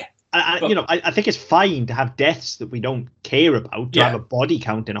don't care. I think it's fine to have deaths that we don't care about, to have a body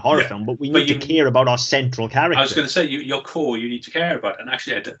count in a horror film, but we need to care about our central character. I was going to say, your core you need to care about, and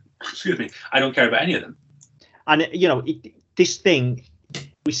actually, I don't care about any of them. And, this thing,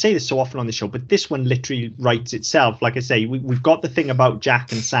 we say this so often on the show, but this one literally writes itself. Like I say, we've got the thing about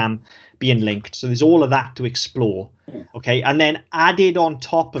Jack and Sam being linked, so there's all of that to explore, okay? And then added on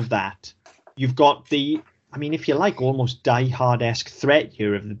top of that, you've got if you like, almost Die Hard-esque threat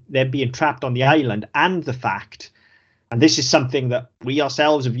here of them being trapped on the island, and the fact, and this is something that we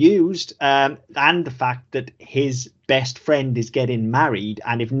ourselves have used, and the fact that his best friend is getting married,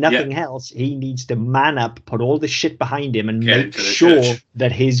 and if nothing else, he needs to man up, put all the shit behind him, and make sure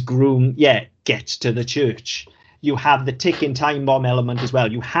that his groom, gets to the church. You have the ticking time bomb element as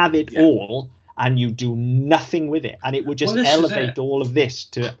well. You have it all, and you do nothing with it, and it would just elevate all of this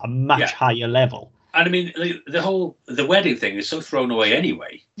to a much higher level. And the wedding thing is so thrown away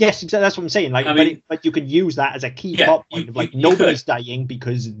anyway. Yes, exactly. That's what I'm saying. But you could use that as a key plot point of nobody's dying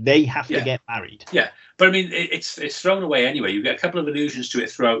because they have to get married. Yeah, but it's thrown away anyway. You get a couple of allusions to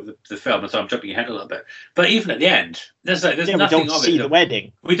it throughout the film. So I'm jumping ahead a little bit. But even at the end, there's nothing of it. We don't see the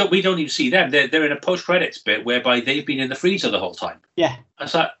wedding. We don't even see them. They're in a post-credits bit whereby they've been in the freezer the whole time. Yeah. I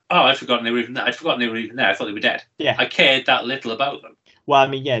was like, I'd forgotten they were even there. I thought they were dead. Yeah. I cared that little about them. Well,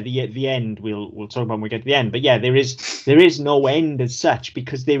 the end we'll talk about when we get to the end. But there is no end as such,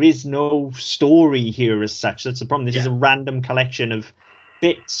 because there is no story here as such. That's the problem. This is a random collection of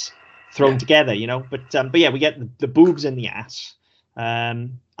bits thrown together, But we get the boobs in the ass,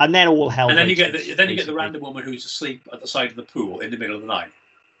 and then all hell. And then you get the random woman who's asleep at the side of the pool in the middle of the night.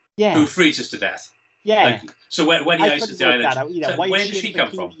 Yeah. Who freezes to death. Yeah. So when he ices the island, why where does she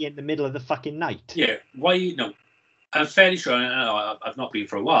come from? In the middle of the fucking night. Yeah. Why? I'm fairly sure, I've not been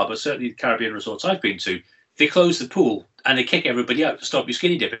for a while, but certainly the Caribbean resorts I've been to, they close the pool and they kick everybody out to stop you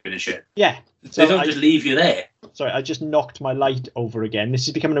skinny dipping and shit. Yeah. So they don't just leave you there. Sorry, I just knocked my light over again. This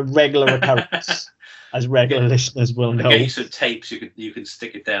is becoming a regular occurrence, as regular listeners will know. Get you some tapes, you can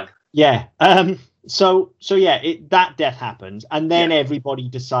stick it down. Yeah. So that death happens, and then everybody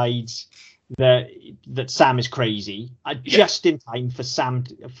decides that Sam is crazy, just in time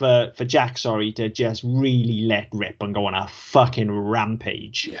for Jack, to just really let rip and go on a fucking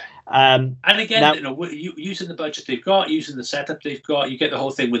rampage. Yeah. And again, using the budget they've got, using the setup they've got, you get the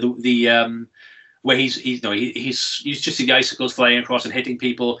whole thing with the where he's just the icicles flying across and hitting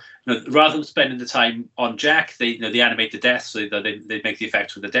people. Rather than spending the time on Jack, they animate the death, so they make the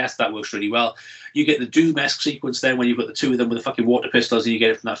effects with the death. That works really well. You get the Doom-esque sequence then when you've got the two of them with the fucking water pistols, and you get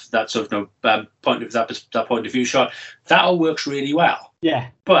it from that sort of point of view shot. That all works really well. Yeah.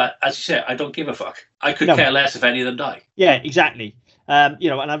 But as you said, I don't give a fuck. I could care less if any of them die. Yeah, exactly. And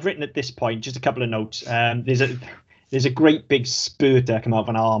I've written at this point just a couple of notes. There's a great big spurter come out of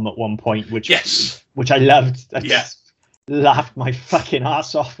an arm at one point, which I loved. I just laughed my fucking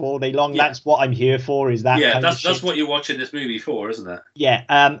ass off all day long. Yeah. That's what I'm here for. Is that? Yeah, that's what you're watching this movie for, isn't it? Yeah.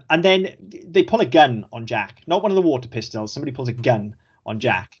 And then they pull a gun on Jack, not one of the water pistols. Somebody pulls a gun on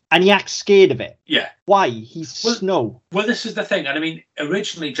Jack, and he acts scared of it. Yeah. Why? He's snow. Well, this is the thing, and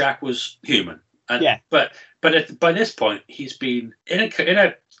originally Jack was human. But by this point, he's been in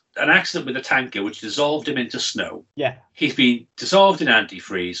an accident with a tanker which dissolved him into snow. Yeah. He's been dissolved in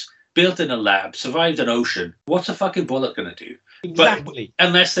antifreeze, built in a lab, survived an ocean. What's a fucking bullet going to do? Exactly. But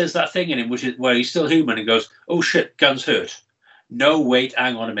unless there's that thing in him where he's still human and goes, oh shit, guns hurt. No, wait,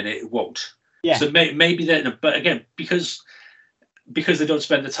 hang on a minute, it won't. Yeah. So maybe then, but again, because they don't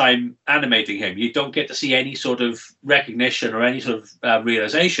spend the time animating him, you don't get to see any sort of recognition or any sort of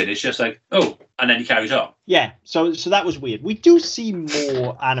realization. It's just like, oh, and then he carries on. Yeah, so that was weird. We do see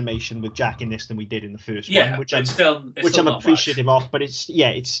more animation with Jack in this than we did in the first one, which I'm appreciative of, but it's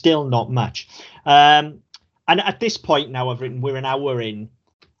still not much. And at this point now, we're an hour in,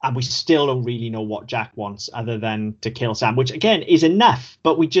 and we still don't really know what Jack wants other than to kill Sam, which again is enough,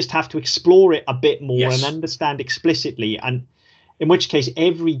 but we just have to explore it a bit more and understand explicitly. And in which case,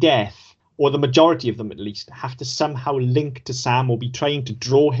 every death or the majority of them at least, have to somehow link to Sam or be trying to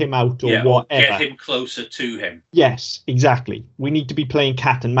draw him out or whatever. Or get him closer to him. Yes, exactly. We need to be playing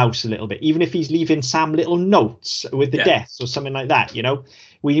cat and mouse a little bit, even if he's leaving Sam little notes with the deaths or something like that. You know,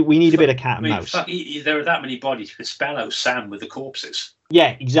 we need a bit of cat and mouse. There are that many bodies. You could spell out Sam with the corpses.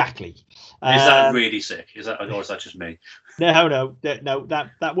 Yeah, exactly. Is that really sick? Or is that just me? No,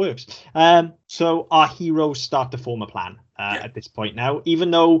 that works. So our heroes start to form a plan at this point now, even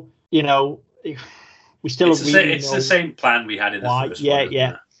though, you know, we still it's the same plan we had in the first one.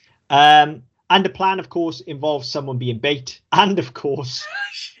 Yeah. And the plan, of course, involves someone being bait, and of course,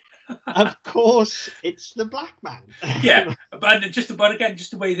 it's the black man. Yeah, but again,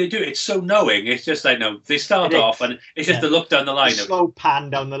 just the way they do it, it's so knowing. It's just like, no, they start off, and it's just the look down the line. Slow pan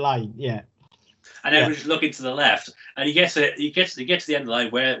down the line, yeah. And everyone's looking to the left, and he gets to the end of the line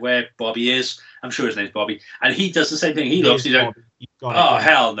where Bobby is. I'm sure his name's Bobby, and he does the same thing. He looks, he's like,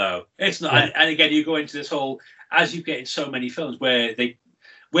 hell no, it's not. Yeah. And again, you go into this whole, as you get in so many films where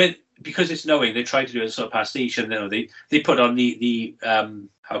because it's knowing, they try to do a sort of pastiche, and they put on the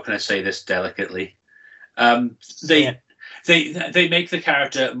how can I say this delicately? They make the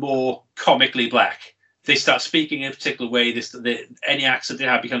character more comically black. They start speaking in a particular way. Any accent they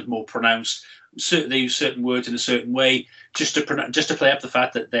have becomes more pronounced. They use certain words in a certain way just to play up the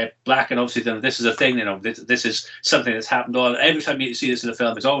fact that they're black, and obviously this is a thing. You know, this is something that's happened. Every time you see this in a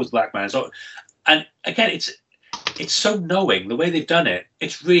film, it's always black man. And again, it's so knowing the way they've done it.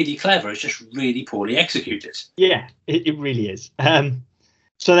 It's really clever. It's just really poorly executed. Yeah, it really is.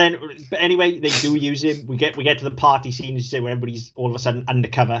 So then, but anyway, they do use him. We get to the party scene, as you say, where everybody's all of a sudden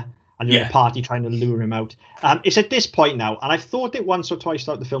undercover. And you're at a party trying to lure him out. It's at this point now, and I've thought it once or twice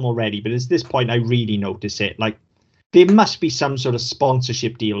throughout the film already, but it's this point I really notice it. Like, there must be some sort of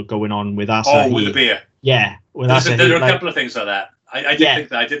sponsorship deal going on with Asahi. Oh, with the beer. Yeah. With Asahi. There are a couple of things like that. I did think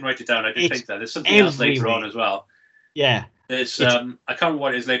that. I didn't write it down. I did think that. There's something else later on as well. Yeah. There's I can't remember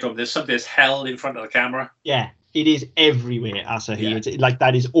what it is later on, but there's something that's held in front of the camera. Yeah. It is everywhere, Asahi. Yeah. It's like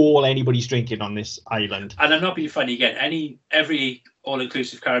that is all anybody's drinking on this island. And I'm not being funny again. Every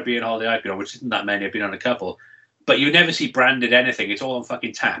all-inclusive Caribbean holiday I've been on, which isn't that many, I've been on a couple, but you never see branded anything. It's all on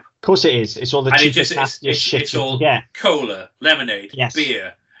fucking tap. Of course it is. It's all the cheapest, nastiest shit. It's all cola, lemonade,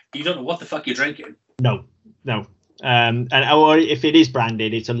 beer. You don't know what the fuck you're drinking. No. Or if it is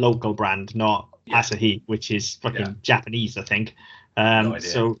branded, it's a local brand, not Asahi, which is fucking Japanese, I think. No idea.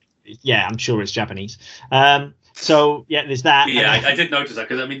 So yeah, I'm sure it's Japanese. So yeah, there's that. Yeah, I did notice that,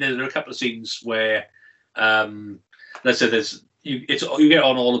 because I mean, there are a couple of scenes where, let's say you get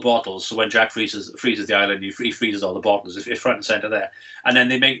on all the bottles. So when Jack freezes the island, he freezes all the bottles. It's front and center there, and then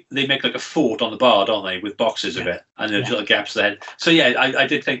they make like a fort on the bar, don't they, with boxes of it, and there's little gaps there. So yeah, I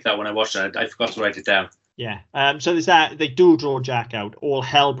did think that when I watched it. I forgot to write it down. Yeah. So there's that. They do draw Jack out. All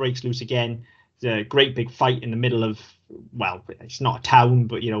hell breaks loose again. There's a great big fight in the middle of, well, it's not a town,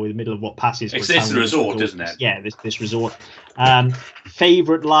 but, you know, in the middle of what passes. It's a resort, isn't it? Yeah, this resort.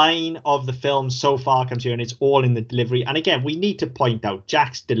 Favorite line of the film so far comes here, and it's all in the delivery. And again, we need to point out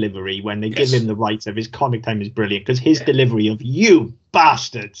Jack's delivery when they give him the rights of his comic time is brilliant, because his delivery of "you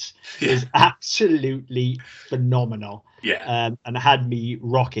bastards" is absolutely phenomenal. Yeah. And had me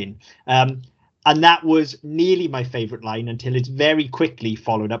rocking. And that was nearly my favorite line until it's very quickly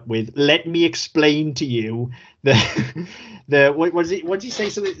followed up with, "Let me explain to you what did he say?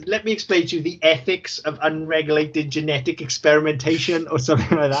 So let me explain to you the ethics of unregulated genetic experimentation," or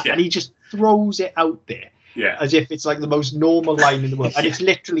something like that. Yeah. And he just throws it out there as if it's like the most normal line in the world. And it's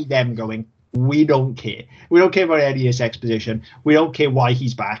literally them going, "We don't care. We don't care about any of this exposition. We don't care why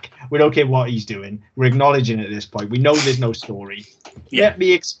he's back. We don't care what he's doing. We're acknowledging it at this point. We know there's no story. Let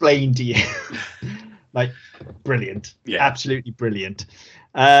me explain to you." Like, brilliant. Yeah. Absolutely brilliant.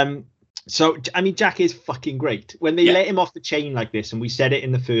 So, I mean, Jack is fucking great. When they let him off the chain like this, and we said it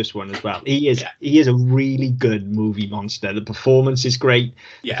in the first one as well, he is a really good movie monster. The performance is great.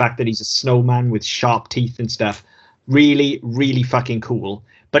 The fact that he's a snowman with sharp teeth and stuff, really, really fucking cool.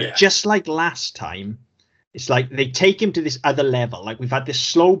 But just like last time, it's like they take him to this other level. Like, we've had this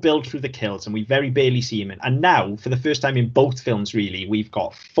slow build through the kills, and we very barely see him. And now, for the first time in both films, really, we've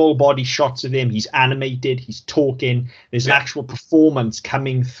got full body shots of him. He's animated. He's talking. There's an actual performance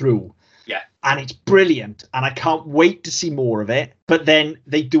coming through. Yeah. And it's brilliant. And I can't wait to see more of it. But then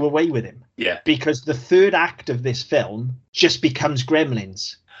they do away with him. Yeah. Because the third act of this film just becomes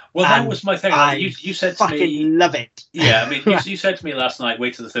Gremlins. Well, that was my thing. You said to me, fucking love it. Yeah, I mean, you said to me last night,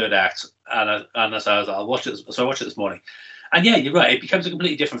 wait till the third act, and I said, I'll watch it. So I watched it this morning, and yeah, you're right. It becomes a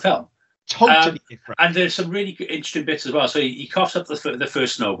completely different film. Totally different. And there's some really interesting bits as well. So he coughs up the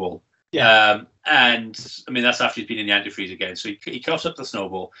first snowball. Yeah. And I mean, that's after he's been in the antifreeze again. So he coughs up the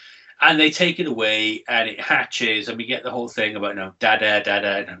snowball, And they take it away, and it hatches, and we get the whole thing about,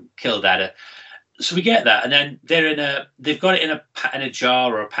 Dada, and kill Dada. So we get that, and then they've got it in a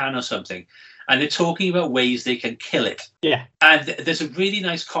jar or a pan or something, and they're talking about ways they can kill it. Yeah. And there's a really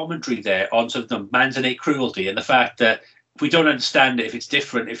nice commentary there on sort of man's innate cruelty and the fact that if we don't understand it, if it's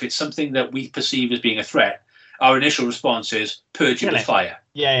different, if it's something that we perceive as being a threat, our initial response is purge it with fire.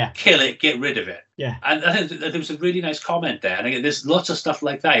 Yeah. Kill it, get rid of it. Yeah. And I think there was a really nice comment there. And again, there's lots of stuff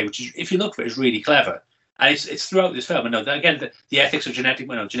like that, which is, if you look for it, is really clever. And it's throughout this film. And again, the ethics of genetic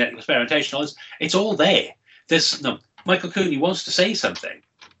experimentation, it's all there. There's Michael Cooney wants to say something.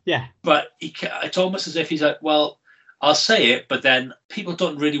 Yeah. But it's almost as if he's like, well, I'll say it, but then people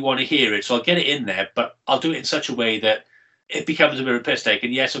don't really want to hear it. So I'll get it in there, but I'll do it in such a way that it becomes a bit of a piss take.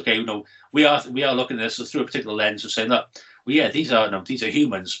 And yes, okay, we are looking at this through a particular lens of saying, look, well, yeah, these are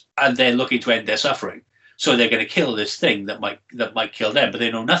humans, and they're looking to end their suffering. So they're going to kill this thing that might kill them, but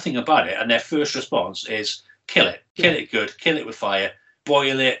they know nothing about it. And their first response is kill it, it good, kill it with fire,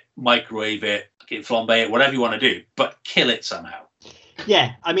 boil it, microwave it, flambe it, whatever you want to do, but kill it somehow.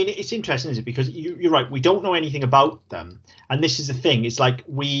 Yeah, I mean, it's interesting, isn't it? Because you're right, we don't know anything about them, and this is the thing. It's like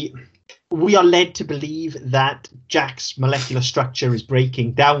we are led to believe that Jack's molecular structure is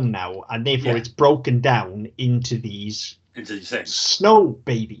breaking down now, and therefore it's broken down into these snow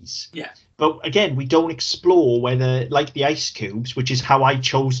babies. Yeah. But again, we don't explore whether, like the ice cubes, which is how I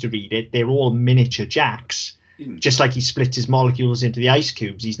chose to read it, they're all miniature Jacks. Just like he split his molecules into the ice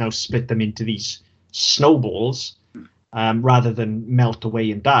cubes, he's now split them into these snowballs rather than melt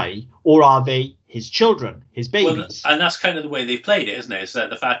away and die. Or are they his children, his babies? Well, and that's kind of the way they've played it, isn't it? Is that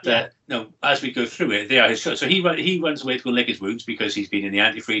the fact that, as we go through it, they are his children. So he runs away to go lick his wounds because he's been in the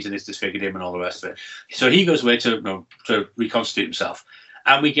antifreeze and it's disfigured him and all the rest of it. So he goes away to reconstitute himself.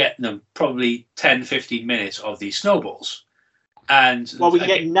 And we get probably 10, 15 minutes of these snowballs. And we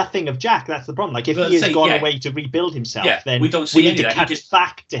get nothing of Jack. That's the problem. Like, if he has gone away to rebuild himself, then we don't see need to cut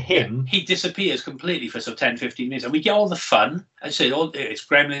back to him. He disappears completely for some 10, 15 minutes. And we get all the fun. I say it's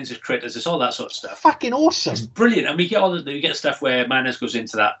gremlins, it's critters, it's all that sort of stuff. Fucking awesome. It's brilliant. And we get stuff where Manners goes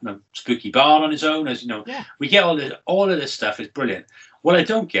into that spooky barn on his own. We get all of this stuff is brilliant. What I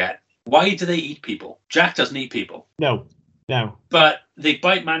don't get, why do they eat people? Jack doesn't eat people. No. But they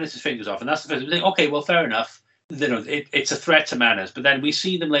bite Manners' fingers off, and that's the first thing. Okay, well, fair enough. It's a threat to Manners, but then we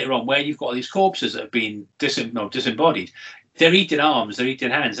see them later on where you've got all these corpses that have been disembodied. They're eating arms, they're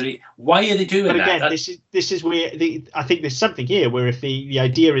eating hands. Why are they doing that? But again, this is where I think there's something here where if the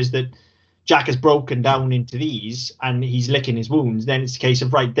idea is that Jack has broken down into these and he's licking his wounds, then it's a case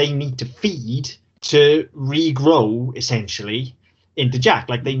of, right, they need to feed to regrow, essentially, into Jack.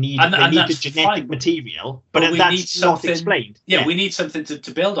 Like, they need the genetic material, but that's not explained. Yeah, we need something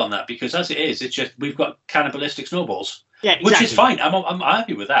to build on that, because as it is, it's just we've got cannibalistic snowballs. Yeah, exactly. Which is fine. I'm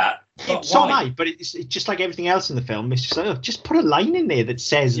happy with that. So am I. But it's just like everything else in the film. It's just like, just put a line in there that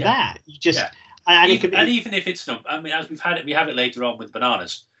says that. You just and even if it's not, I mean, as we have it later on with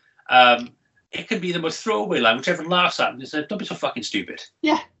bananas. It can be the most throwaway line, whichever laughs at them. Says, don't be so fucking stupid.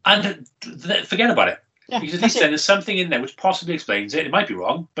 Yeah. And forget about it. Yeah, because at least then there's something in there which possibly explains it. It might be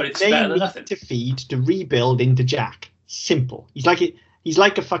wrong, but it's better than nothing. To feed, to rebuild into Jack. Simple. He's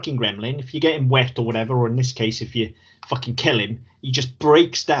like a fucking gremlin. If you get him wet or whatever, or in this case, if you fucking kill him, he just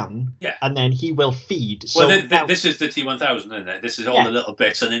breaks down. Yeah. And then he will feed. So this is the T1000, isn't it? This is all the little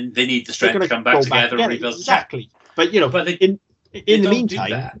bits, and then they need the strength to come back together and rebuild. Exactly. But in the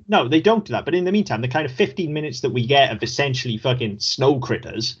meantime, no, they don't do that. But in the meantime, the kind of 15 minutes that we get of essentially fucking snow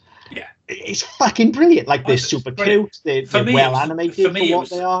critters, it's fucking brilliant. Like, they're super cute. They're well animated for what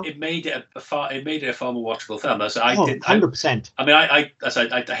they are. It made it a far more watchable film. 100%. I mean, I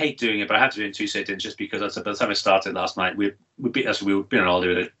hate doing it, but I had to do it in 2 sittings just because by the time I started last night, we've been on holiday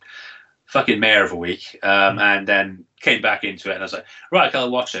with a fucking mare of a week, and then came back into it, and I was like, right, I'll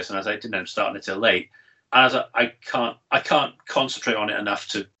watch this, and I didn't end up starting until late. And I was like, I can't concentrate on it enough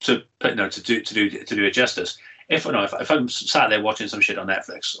to do it justice. If I'm sat there watching some shit on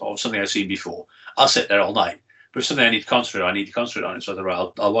Netflix or something I've seen before, I'll sit there all night. But if something I need to concentrate on it,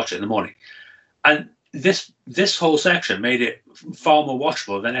 so I'll watch it in the morning. And this whole section made it far more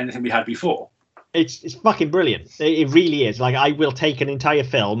watchable than anything we had before. It's fucking brilliant. It really is. Like, I will take an entire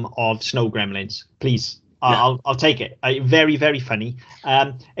film of snow gremlins, please. I'll take it. Very, very funny.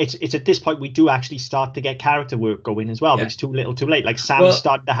 It's at this point we do actually start to get character work going as well. But it's too little, too late. Like, Sam's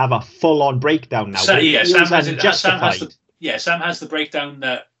starting to have a full-on breakdown now. Sam has the breakdown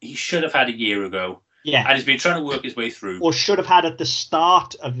that he should have had a year ago. Yeah, and he's been trying to work his way through, or should have had at the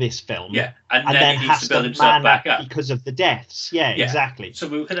start of this film. Yeah, and then he needs to build himself back up because of the deaths. Yeah, exactly. So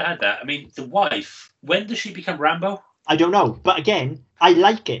we could have had that. I mean, the wife. When does she become Rambo? I don't know, but again, I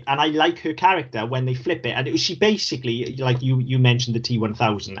like it, and I like her character when they flip it. And she basically, like you mentioned, the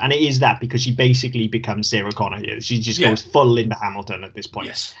T-1000, and it is that because she basically becomes Sarah Connor here. She just goes full into Hamilton at this point.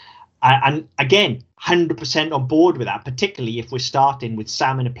 Yes. And again, 100% on board with that, particularly if we're starting with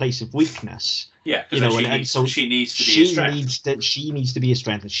Sam in a place of weakness. Yeah, because she needs to be a strength. She needs to be a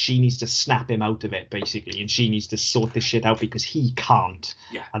strength, and she needs to snap him out of it, basically, and she needs to sort this shit out because he can't.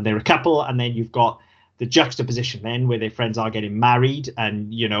 Yeah. And they're a couple, and then you've got the juxtaposition then where their friends are getting married,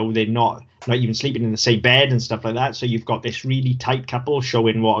 and they're not even sleeping in the same bed and stuff like that. So you've got this really tight couple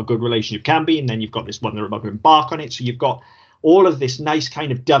showing what a good relationship can be, and then you've got this one they're about to embark on it. So you've got all of this nice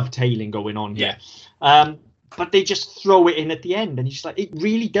kind of dovetailing going on here. But they just throw it in at the end, and you're just like, it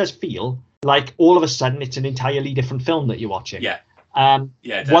really does feel like all of a sudden it's an entirely different film that you're watching.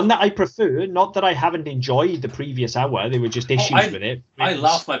 One that I prefer, not that I haven't enjoyed the previous hour, there were just issues with it. I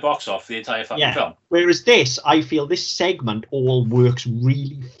laughed my box off the entire fucking film. Whereas this, I feel this segment all works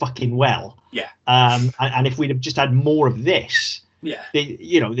really fucking well. And if we'd have just had more of this,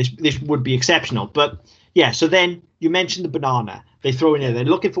 this would be exceptional. But so then you mentioned the banana. They throw in there. They're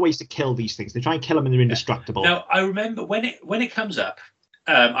looking for ways to kill these things. They try and kill them, and they're indestructible. Now I remember when it comes up.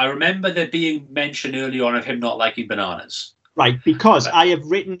 I remember there being mention early on of him not liking bananas. Right, because I have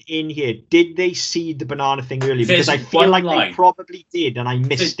written in here, did they seed the banana thing earlier? Because I feel like they probably did, and I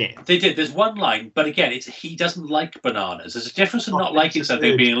missed it. They did. There's one line, but again, he doesn't like bananas. There's a difference in not liking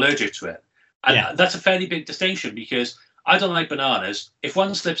something, being allergic to it. And that's a fairly big distinction, because I don't like bananas. If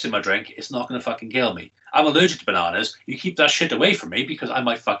one slips in my drink, it's not going to fucking kill me. I'm allergic to bananas. You keep that shit away from me because I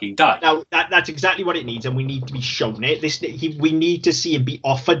might fucking die. Now, that's exactly what it needs, and we need to be shown it. We need to see him be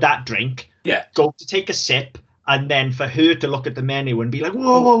offered that drink, go to take a sip, and then for her to look at the menu and be like,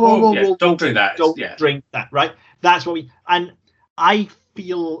 whoa, don't drink that. Don't drink that, right? That's what and I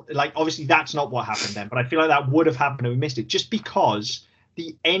feel like, obviously, that's not what happened then, but I feel like that would have happened and we missed it, just because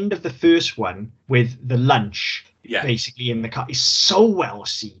the end of the first one with the lunch, basically in the car, is so well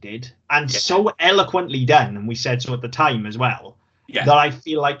seeded and so eloquently done, and we said so at the time as well, that I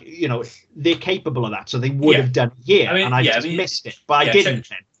feel like they're capable of that, so they would have done it here. And I just missed it, but I didn't.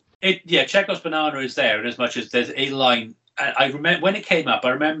 Chekhov's banana is there, in as much as there's a line. I remember when it came up. I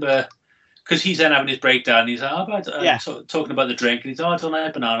remember because he's then having his breakdown. He's like, talking about the drink, and he's, I don't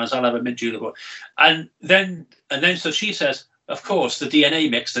like bananas. I'll have a mint julep. And then so she says, of course, the DNA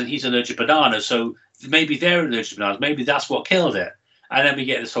mixed, and he's allergic to bananas, so maybe they're allergic to bananas. Maybe that's what killed it. And then we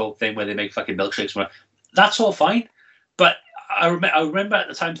get this whole thing where they make fucking milkshakes. That's all fine, but I remember at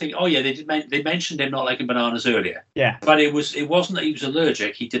the time thinking, they mentioned him not liking bananas earlier. But it wasn't that he was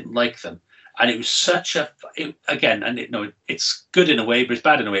allergic; he didn't like them, and it was such it's good in a way, but it's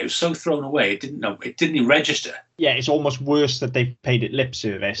bad in a way. It was so thrown away; it didn't even register. Yeah, it's almost worse that they paid it lip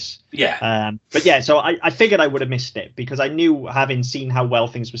service. Yeah. So I figured I would have missed it, because I knew, having seen how well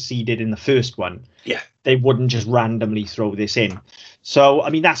things were seeded in the first one, they wouldn't just randomly throw this in. So, I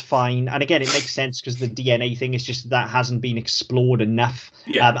mean, that's fine. And again, it makes sense because the DNA thing is just that hasn't been explored enough.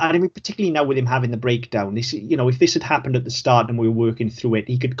 And I mean, particularly now with him having the breakdown, this, if this had happened at the start and we were working through it,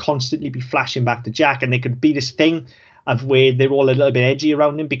 he could constantly be flashing back to Jack, and there could be this thing of where they're all a little bit edgy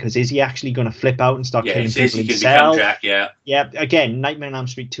around him, because is he actually going to flip out and start killing people himself? Jack, again, Nightmare on Elm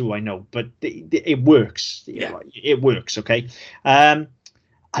Street 2, I know, but it works. It works, okay?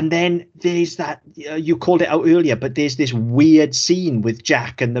 And then there's that, you called it out earlier, but there's this weird scene with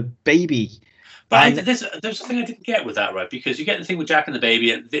Jack and the baby. But there's a thing I didn't get with that, right? Because you get the thing with Jack and the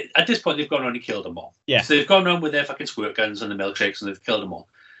baby, and at this point, they've gone around and killed them all. So they've gone around with their fucking squirt guns and the milkshakes, and they've killed them all.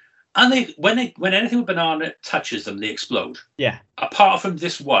 And when anything with banana touches them, they explode. Apart from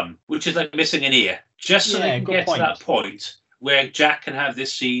this one, which is like missing an ear, just so they can get to that point where Jack can have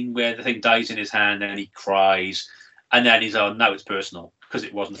this scene where the thing dies in his hand and he cries, and then he's now it's personal, because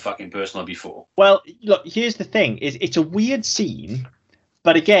it wasn't fucking personal before. Well, look, here's the thing: it's a weird scene,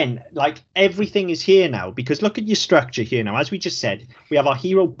 but again, like, everything is here now, because look at your structure here now. As we just said, we have our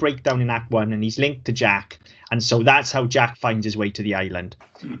hero breakdown in Act 1, and he's linked to Jack, and so that's how Jack finds his way to the island.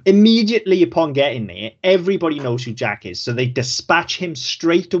 Immediately upon getting there, everybody knows who Jack is, so they dispatch him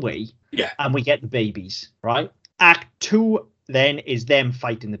straight away, and we get the babies, right? Act 2 then is them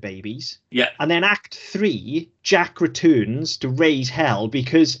fighting the babies. And then Act 3, Jack returns to raise hell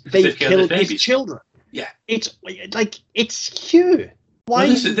because they've killed his children. It's like, it's here. Why?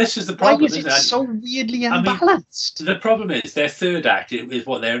 Well, this is the problem. Why is it so weirdly unbalanced? The problem is their third act is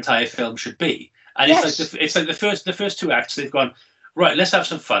what their entire film should be, and it's like the first two acts they've gone, right, let's have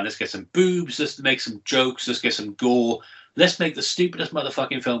some fun, let's get some boobs, let's make some jokes, let's get some gore, let's make the stupidest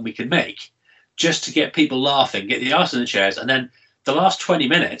motherfucking film we can make, just to get people laughing, get the arse in the chairs, and then the last 20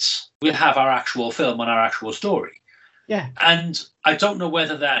 minutes we'll have our actual film and our actual story. Yeah. And I don't know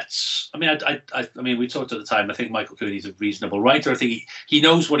whether that's. I mean, I mean, we talked at the time. I think Michael Cooney's a reasonable writer. I think he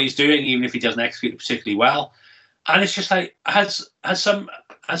knows what he's doing, even if he doesn't execute it particularly well. And it's just like, has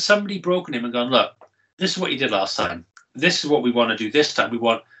somebody broken him and gone, look, this is what you did last time. This is what we want to do this time. We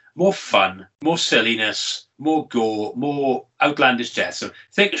want more fun, more silliness, more gore, more outlandish deaths. So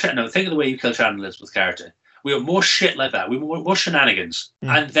think of the way you kill Shannon Elizabeth's character. We want more shit like that. We want more shenanigans,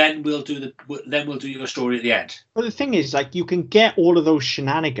 and then we'll do your story at the end. Well, the thing is, like, you can get all of those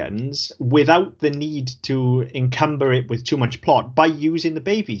shenanigans without the need to encumber it with too much plot by using the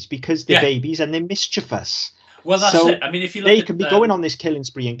babies, because they're babies and they're mischievous. Well, that's it. I mean, if you look they can be going on this killing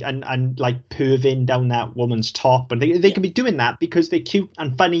spree and like perving down that woman's top, and they can be doing that because they're cute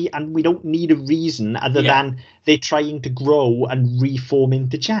and funny, and we don't need a reason other than they're trying to grow and reform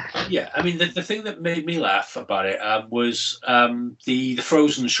into Jack. Yeah, I mean, the thing that made me laugh about it was the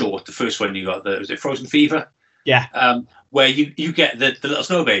Frozen short, the first one you got. Was it Frozen Fever? Yeah. Where you get the little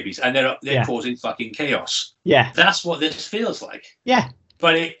snow babies and they're causing fucking chaos. Yeah. That's what this feels like. Yeah.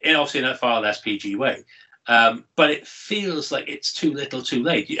 But it obviously in a far less PG way. But it feels like it's too little, too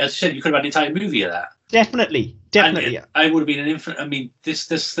late. As you said, you could have had an entire movie of that. Definitely. I would have been an infinite. I mean, this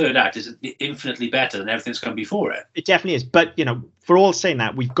third act is infinitely better than everything that's come before it. It definitely is. But for all saying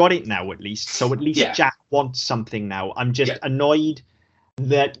that, we've got it now at least. So at least Jack wants something now. I'm just annoyed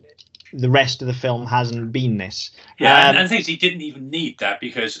that the rest of the film hasn't been this. Yeah, and the thing is, he didn't even need that,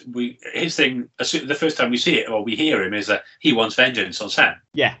 because his thing, the first time we see it or we hear him, is that he wants vengeance on Sam.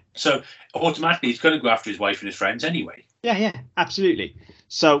 Yeah. So automatically he's going to go after his wife and his friends anyway. Yeah, absolutely.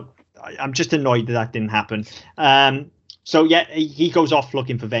 So I'm just annoyed that didn't happen. So he goes off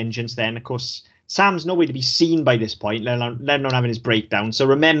looking for vengeance then. Of course, Sam's nowhere to be seen by this point, let alone having his breakdown. So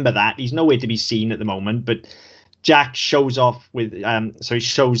remember that. He's nowhere to be seen at the moment, but Jack shows off with, so he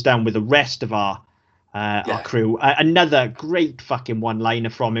shows down with the rest of our crew. Another great fucking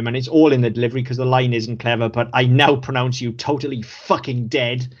one-liner from him, and it's all in the delivery because the line isn't clever, but I now pronounce you totally fucking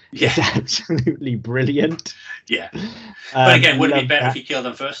dead. Yeah. It's absolutely brilliant. Yeah. But again, wouldn't it be better if he killed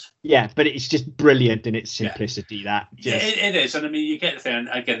them first? Yeah, but it's just brilliant in its simplicity. It is. And I mean, you get the thing,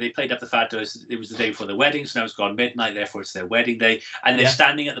 again, they played up the fact that it was the day before the wedding, so now it's gone midnight, therefore it's their wedding day, and they're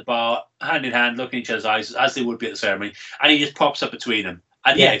standing at the bar, hand in hand, looking in each other's eyes, as they would be at the ceremony, and he just pops up between them.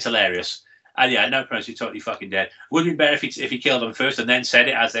 And it's hilarious. And now pronounce you totally fucking dead. Wouldn't it be better if he killed them first and then said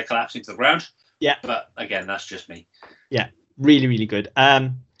it as they're collapsing to the ground? Yeah. But again, that's just me. Yeah, really, really good.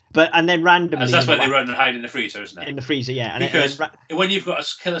 And then randomly, that's why they run and hide in the freezer, isn't it? In the freezer, yeah. Because when you've got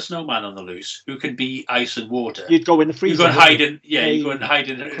a killer snowman on the loose who can be ice and water, you'd go in the freezer. You go and hide in, you go and hide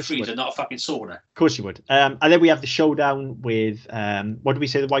in the freezer, not a fucking sauna. Of course you would. And then we have the showdown with what did we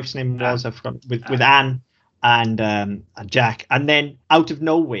say the wife's name was? I forgot. With Anne and Jack, and then out of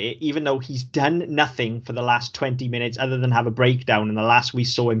nowhere, even though he's done nothing for the last 20 minutes other than have a breakdown, and the last we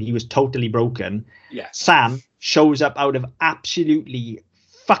saw him, he was totally broken. Yeah. Sam shows up out of absolutely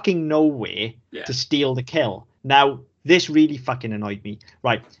fucking nowhere to steal the kill. Now, this really fucking annoyed me.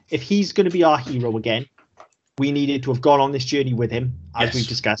 Right, if he's going to be our hero again, we needed to have gone on this journey with him, as we've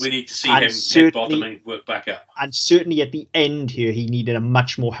discussed. We need to see him hit bottom and work back up. And certainly at the end here, he needed a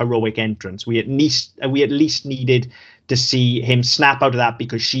much more heroic entrance. We at least needed to see him snap out of that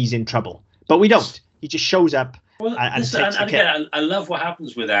because she's in trouble. But we don't. He just shows up and takes the kill. Again, I love what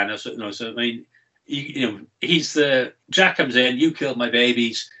happens with Anna. So I mean, he's Jack comes in, you killed my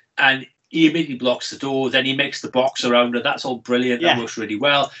babies, and he immediately blocks the door. Then he makes the box around her. That's all brilliant. That works really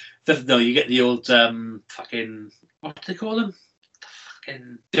well. You get the old fucking, what do they call them?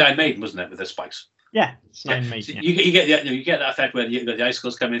 Fucking Iron Maiden, wasn't it, with the spikes? Yeah, it's Iron Maiden. So you get that effect where you got the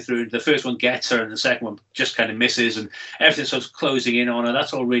icicles coming through. The first one gets her, and the second one just kind of misses, and everything starts closing in on her.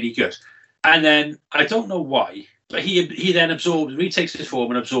 That's all really good. And then I don't know why, but he then retakes his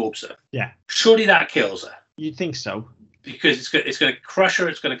form and absorbs her. Yeah. Surely that kills her. You'd think so. Because it's going to crush her,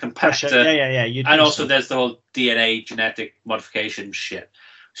 it's going to compact her. Yeah. And also there's the whole DNA genetic modification shit.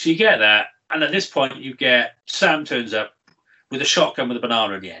 So you get that, and at this point you get Sam turns up with a shotgun with a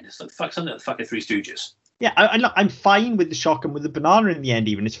banana in the end. It's like something like the fucking Three Stooges. Yeah, I'm fine with the shotgun with the banana in the end.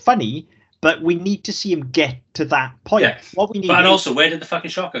 Even it's funny, but we need to see him get to that point. Yeah. What we need, also, where did the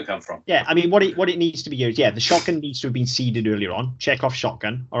fucking shotgun come from? Yeah, I mean, what it needs to be is the shotgun needs to have been seeded earlier on. Chekhov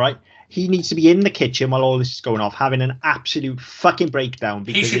shotgun, all right. He needs to be in the kitchen while all this is going off, having an absolute fucking breakdown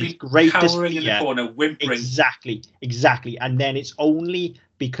because he should his greatest cowering in the corner, whimpering. Exactly. And then it's only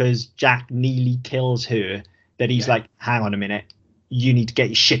because Jack nearly kills her that he's like, hang on a minute, you need to get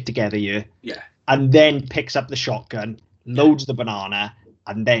your shit together here. Yeah. And then picks up the shotgun, loads the banana,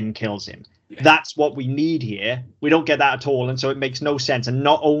 and then kills him. Yeah. That's what we need here. We don't get that at all, and so it makes no sense. And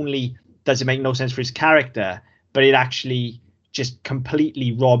not only does it make no sense for his character, but it actually just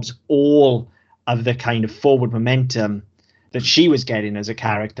completely robs all of the kind of forward momentum that she was getting as a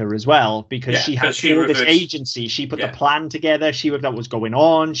character as well, because she had all this agency. She put the plan together. She worked out what was going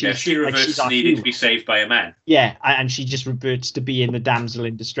on. She reverts needing to be saved by a man. Yeah, and she just reverts to being the damsel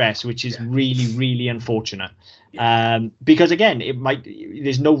in distress, which is really, really unfortunate. Yeah. Because again,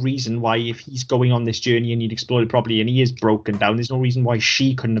 there's no reason why, if he's going on this journey and he'd explored it properly and he is broken down, there's no reason why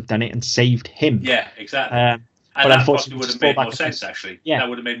she couldn't have done it and saved him. Yeah, exactly. And that probably would have made more sense, actually. Yeah. That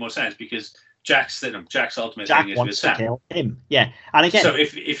would have made more sense, because Jack's ultimate thing is with Sam. Kill him. Yeah, and again, so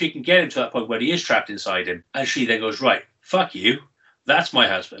if he can get him to that point where he is trapped inside him, and she then goes, right, fuck you, that's my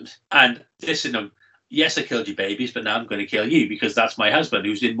husband, and listen, yes, I killed your babies, but now I'm going to kill you because that's my husband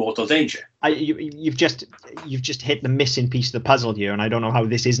who's in mortal danger. You've just hit the missing piece of the puzzle here, and I don't know how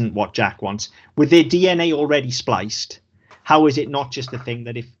this isn't what Jack wants. With their DNA already spliced, how is it not just the thing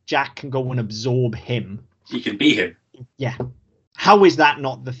that if Jack can go and absorb him, he can be him? Yeah. How is that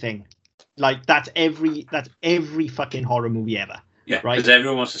not the thing? Like, that's every fucking horror movie ever. Yeah, right? Because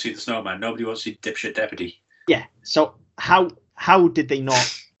everyone wants to see the snowman. Nobody wants to see dipshit deputy. Yeah. So how did they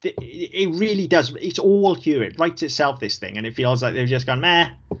not? It really does. It's all here. It writes itself, this thing, and it feels like they've just gone,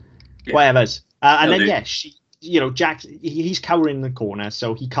 whatever's. And then she, Jack, he's cowering in the corner,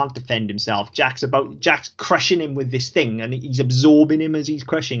 so he can't defend himself. Jack's crushing him with this thing, and he's absorbing him as he's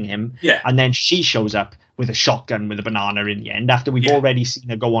crushing him. Yeah. And then she shows up with a shotgun with a banana in the end, after we've already seen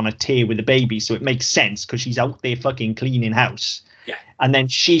her go on a tear with the baby, so it makes sense because she's out there fucking cleaning house. Yeah. And then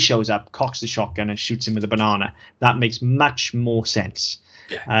she shows up, cocks the shotgun, and shoots him with a banana. That makes much more sense.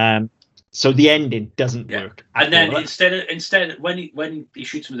 Yeah. So the ending doesn't work. And then instead when he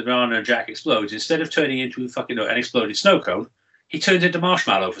shoots him with the banana and Jack explodes, instead of turning into an exploded snow cone, he turns into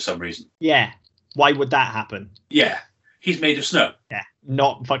marshmallow for some reason. Yeah. Why would that happen? Yeah. He's made of snow. Yeah.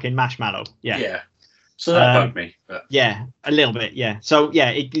 Not fucking marshmallow. Yeah. Yeah. So that bugged me. But. Yeah, a little bit, yeah. So,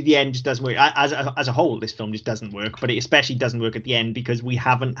 yeah, the end just doesn't work. As a whole, this film just doesn't work, but it especially doesn't work at the end because we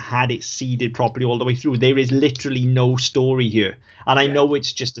haven't had it seeded properly all the way through. There is literally no story here. And I know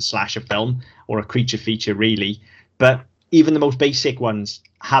it's just a slasher film or a creature feature, really, but even the most basic ones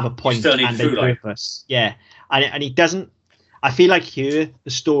have a point and a purpose. Yeah, and it doesn't... I feel like here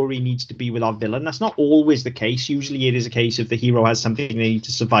the story needs to be with our villain. That's not always the case. Usually it is a case of the hero has something they need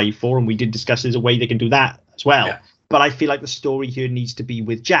to survive for, and we did discuss there's a way they can do that as well. Yeah. But I feel like the story here needs to be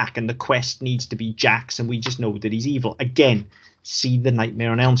with Jack, and the quest needs to be Jack's, and we just know that he's evil. Again, see the Nightmare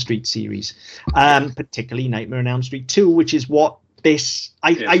on Elm Street series, particularly Nightmare on Elm Street 2, which is what this...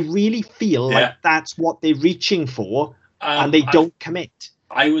 I really feel like that's what they're reaching for, and they don't commit.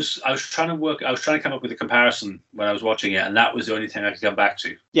 I was trying to come up with a comparison when I was watching it, and that was the only thing I could come back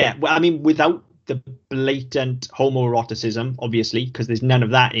to. Yeah, well, I mean, without the blatant homoeroticism, obviously, because there's none of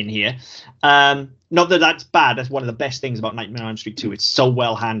that in here. Not that that's bad. That's one of the best things about Nightmare on Elm Street 2. It's so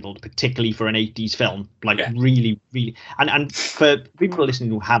well handled, particularly for an 80s film. Really, really. And for people listening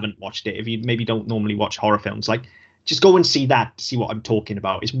who haven't watched it, if you maybe don't normally watch horror films, just go and see that to see what I'm talking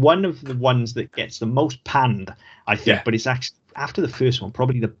about. It's one of the ones that gets the most panned, I think, but it's actually, after the first one,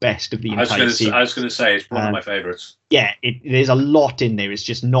 probably the best of the entire series. I was going to say it's one of my favourites. Yeah, there's a lot in there. It's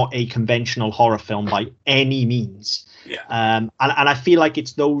just not a conventional horror film by any means. Yeah. And I feel like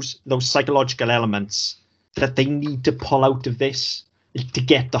it's those psychological elements that they need to pull out of this to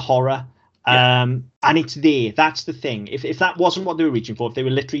get the horror. And it's there. That's the thing. If that wasn't what they were reaching for, if they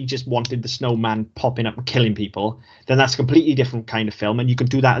were literally just wanted the snowman popping up and killing people, then that's a completely different kind of film. And you can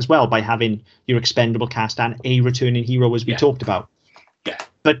do that as well by having your expendable cast and a returning hero, as we talked about. Yeah.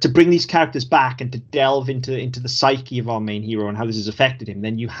 But to bring these characters back and to delve into the psyche of our main hero and how this has affected him,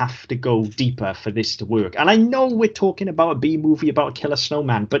 then you have to go deeper for this to work. And I know we're talking about a B movie about a killer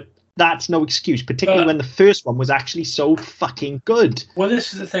snowman, but that's no excuse, particularly when the first one was actually so fucking good. Well,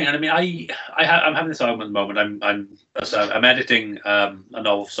 this is the thing, and I mean, I'm having this argument at the moment. I'm editing a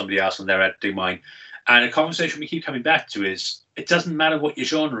novel for somebody else, and they're editing mine. And a conversation we keep coming back to is: it doesn't matter what your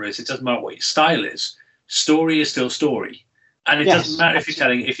genre is, it doesn't matter what your style is. Story is still story, and it doesn't matter if you're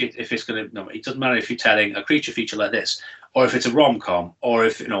telling it doesn't matter if you're telling a creature feature like this, or if it's a rom-com, or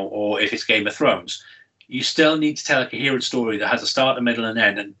if it's Game of Thrones. You still need to tell a coherent story that has a start, a middle, and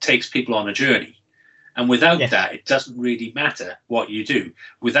end, and takes people on a journey. And without that, it doesn't really matter what you do.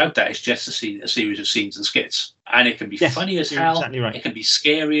 Without that, it's just a series of scenes and skits. And it can be funny as hell. Exactly right. It can be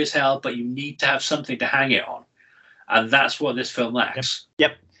scary as hell, but you need to have something to hang it on. And that's what this film lacks.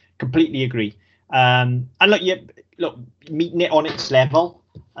 Yep. Completely agree. And look, meeting it on its level,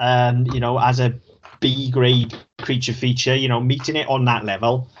 as a B grade creature feature, you know, meeting it on that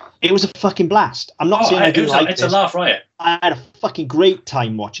level, it was a fucking blast. I'm not saying I didn't like it's a laugh riot. I had a fucking great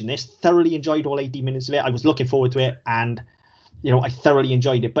time watching this. Thoroughly enjoyed all 80 minutes of it. I was looking forward to it, and you know, I thoroughly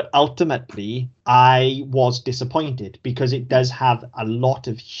enjoyed it. But ultimately, I was disappointed because it does have a lot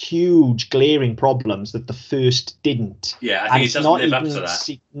of huge, glaring problems that the first didn't. Yeah, I think it doesn't live up to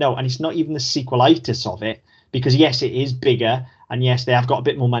that. No, and it's not even the sequelitis of it, because yes, it is bigger, and yes, they have got a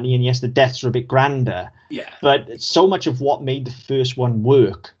bit more money, and yes, the deaths are a bit grander. Yeah. But so much of what made the first one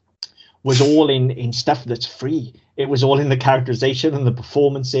work was all in stuff that's free. It was all in the characterization and the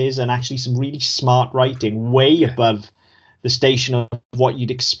performances, and actually some really smart writing, way above the station of what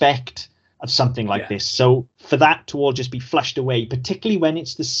you'd expect of something like this. So for that to all just be flushed away, particularly when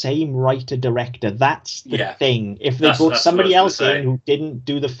it's the same writer director, that's the thing. If they brought somebody else in who didn't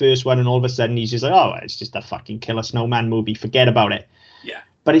do the first one, and all of a sudden he's just like, oh, it's just a fucking Killer Snowman movie, forget about it. Yeah.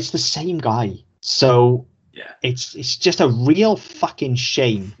 But it's the same guy. So it's just a real fucking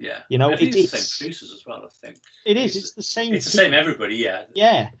shame. Yeah. You know, it's the same producers as well, I think. It is. It's the same. It's the same everybody, yeah.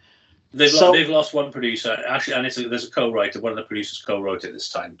 Yeah. They've lost one producer, actually, and there's a co-writer. One of the producers co-wrote it this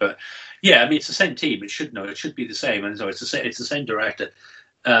time. But yeah, I mean, it's the same team. It should be the same, and so it's the same director.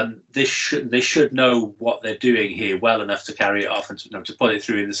 They should know what they're doing here well enough to carry it off and to put it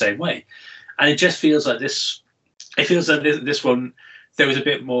through in the same way. And it just feels like this. It feels like this one. There was a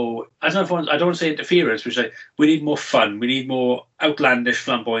bit more. I don't want to say interference, which like we need more fun. We need more outlandish,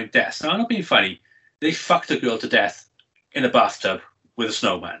 flamboyant deaths. Now, I'm not being funny. They fucked a girl to death in a bathtub with a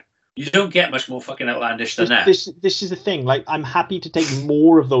snowman. You don't get much more fucking outlandish than that. This is the thing. Like, I'm happy to take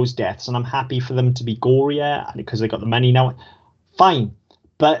more of those deaths, and I'm happy for them to be gorier because they got the money now. Fine,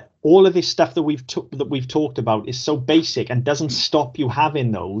 but all of this stuff that we've talked about is so basic and doesn't stop you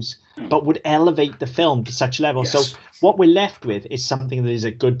having those, but would elevate the film to such levels. Yes. So what we're left with is something that is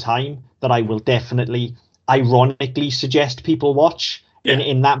a good time that I will definitely, ironically, suggest people watch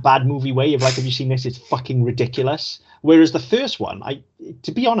in that bad movie way of like, have you seen this? It's fucking ridiculous. Whereas the first one,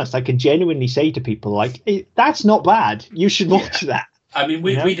 to be honest, I can genuinely say to people like, that's not bad. You should watch that. I mean,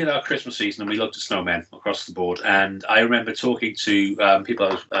 we did our Christmas season and we looked at snowmen across the board. And I remember talking to people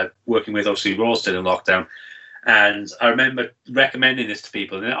I was working with, obviously, we're all still in lockdown. And I remember recommending this to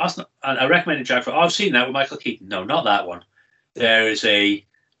people. And I recommended Jack Frost. I've seen that with Michael Keaton. No, not that one. There is a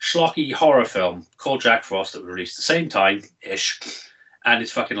schlocky horror film called Jack Frost that was released the same time-ish. And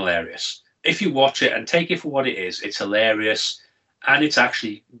it's fucking hilarious. If you watch it and take it for what it is, it's hilarious. And it's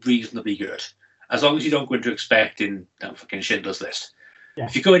actually reasonably good. As long as you don't go into expecting fucking Schindler's List. Yeah.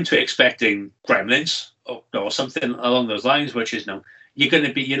 If you go into it expecting Gremlins or something along those lines, which is you're not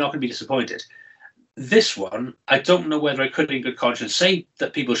going to be disappointed. This one, I don't know whether I could, in good conscience, say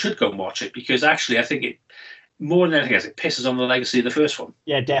that people should go and watch it, because actually, I think it more than anything else, it pisses on the legacy of the first one.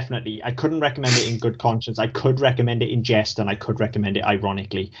 Yeah, definitely. I couldn't recommend it in good conscience. I could recommend it in jest, and I could recommend it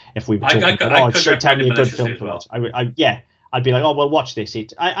ironically if we were talking about, tell me a good film to watch. I'd be like, oh well, watch this.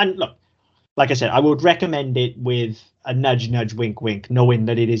 And look. Like I said, I would recommend it with a nudge, nudge, wink, wink, knowing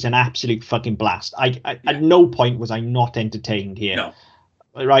that it is an absolute fucking blast. At no point was I not entertained here. No.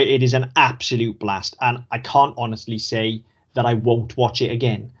 Right? It is an absolute blast. And I can't honestly say that I won't watch it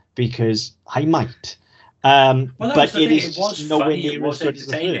again, because I might. But it is nowhere near as good as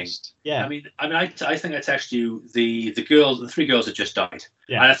the first. Yeah. I mean, I think I texted you the three girls that just died.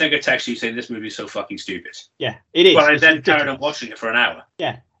 Yeah. And I think I texted you saying this movie is so fucking stupid. Yeah, it is. But I then carried on watching it for an hour.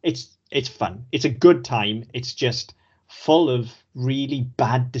 Yeah, it's fun. It's a good time. It's just full of really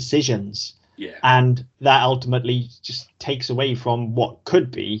bad decisions. Yeah. And that ultimately just takes away from what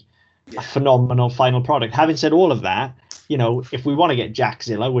could be a phenomenal final product. Having said all of that, if we want to get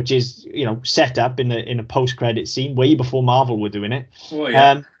Jackzilla, which is, set up in a post-credit scene way before Marvel were doing it,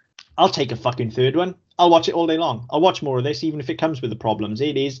 I'll take a fucking third one. I'll watch it all day long. I'll watch more of this, even if it comes with the problems.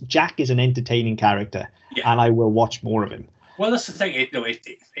 Jack is an entertaining character, and I will watch more of him. Well, that's the thing.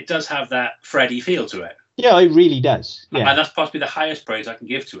 It does have that Freddy feel to it. Yeah, it really does. Yeah. And that's possibly the highest praise I can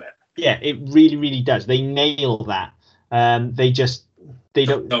give to it. Yeah, it really, really does. They nail that. They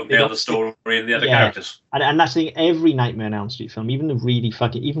don't nail the story and the other characters. And that's the thing. Every Nightmare on Elm Street film, even the really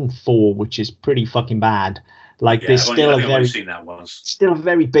even 4, which is pretty fucking bad. Like there's still a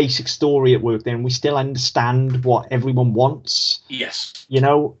very basic story at work there, and we still understand what everyone wants. Yes.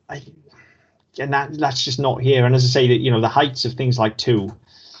 And that's just not here. And as I say, that the heights of things like 2,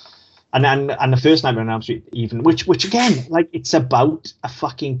 and the first Nightmare on Elm Street, even which again, like, it's about a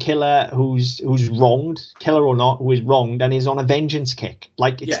fucking killer who's wronged, killer or not, who is wronged and is on a vengeance kick.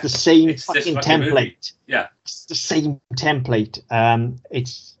 Like, it's the same fucking template. Movie. Yeah, it's the same template.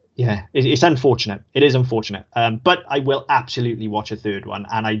 It's unfortunate. It is unfortunate. But I will absolutely watch a third one,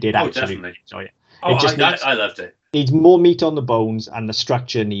 and I did absolutely enjoy it. Oh, I loved it. Needs more meat on the bones, and the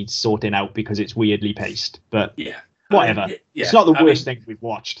structure needs sorting out because it's weirdly paced. But yeah, whatever. It's not the worst thing we've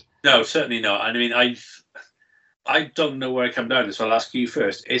watched. No, certainly not. I mean, I don't know where I come down, so I'll ask you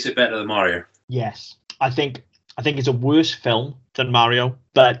first. Is it better than Mario? Yes, I think it's a worse film than Mario,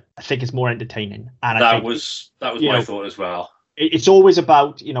 but I think it's more entertaining. And that was my thought as well. It's always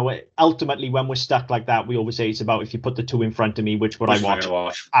about, ultimately when we're stuck like that, we always say it's about if you put the two in front of me, which would I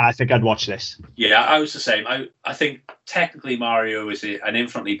watch? And I think I'd watch this. Yeah, I was the same. I think technically Mario is an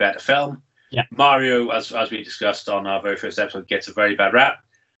infinitely better film. Yeah. Mario, as we discussed on our very first episode, gets a very bad rap.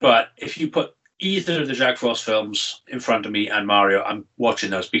 But if you put either of the Jack Frost films in front of me and Mario, I'm watching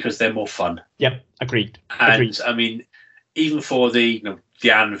those because they're more fun. Yep, agreed. And I mean, even for the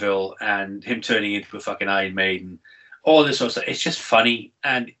anvil and him turning into a fucking Iron Maiden, all this sort of stuff, it's just funny.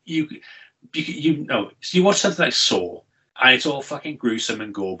 And you watch something like Saw, and it's all fucking gruesome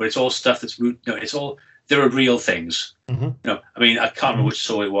and gore, but it's all stuff that's there are real things. Mm-hmm. I mean, I can't remember which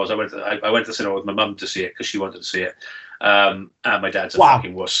Saw it was. I went to the cinema with my mum to see it because she wanted to see it, and my dad's a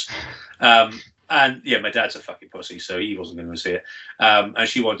fucking wuss. And yeah, my dad's a fucking pussy, so he wasn't going to see it. And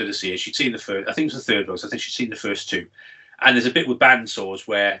she wanted to see it. She'd seen the first, I think it was the third one. So I think she'd seen the first two. And there's a bit with bandsaws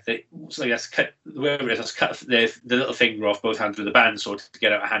where the little finger off both hands with a bandsaw to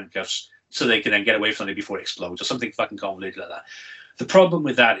get out of handcuffs, so they can then get away from it before it explodes, or something fucking convoluted like that. The problem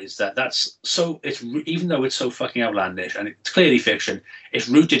with that is that's so even though it's so fucking outlandish and it's clearly fiction, it's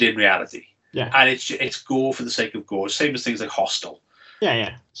rooted in reality. Yeah. And it's gore for the sake of gore, same as things like Hostel.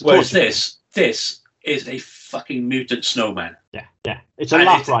 Yeah. Whereas this is a fucking mutant snowman. Yeah. It's a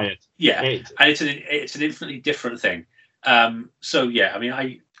laugh riot. Yeah, and it's an infinitely different thing. So yeah, I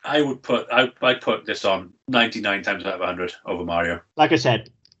mean, I'd put this on 99 times out of 100 over Mario. Like I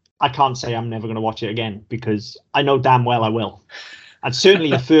said, I can't say I'm never going to watch it again because I know damn well I will. And certainly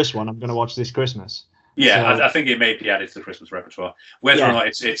the first one I'm going to watch this Christmas. Yeah, so, I think it may be added to the Christmas repertoire. Whether or not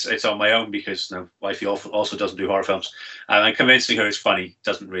it's on my own, because wifey also doesn't do horror films, and convincing her it's funny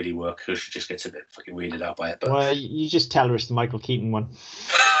doesn't really work because she just gets a bit fucking weirded out by it. But... Well, you just tell her it's the Michael Keaton one.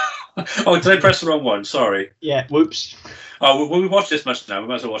 Oh, did I press the wrong one? Sorry. Yeah, whoops. Oh, well, we watched this much now. We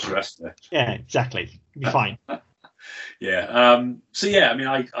might as well watch the rest of it. Yeah, exactly. You'll be fine. Yeah. So yeah, I mean,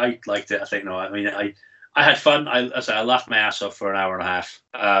 I liked it. I think I had fun. I laughed my ass off for an hour and a half.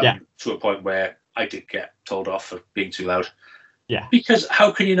 To a point where I did get told off for being too loud. Yeah. Because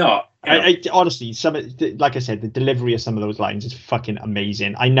how can you not? I honestly, like I said, the delivery of some of those lines is fucking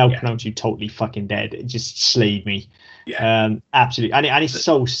amazing. I now pronounce you totally fucking dead. It just slayed me. Yeah. Absolutely. And it's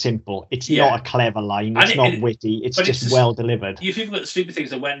so simple. It's not a clever line. It's not witty. It's just well delivered. You think about the stupid things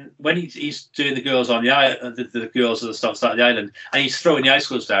that when he's doing the girls on the island, the girls at the start of the island, and he's throwing the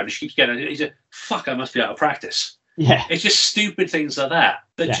icicles down, and she keeps getting. He's like, "Fuck! I must be out of practice." Yeah. It's just stupid things like that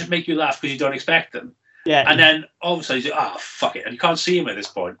just make you laugh because you don't expect them. Yeah. And then all of a sudden he's like, fuck it. And you can't see him at this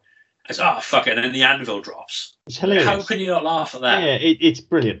point. It's, fuck it. And then the anvil drops. It's hilarious. How can you not laugh at that? Yeah, it's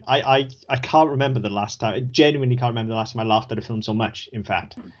brilliant. I can't remember the last time. I genuinely can't remember the last time I laughed at a film so much, in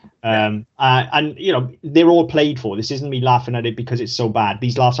fact. And, they're all played for. This isn't me laughing at it because it's so bad.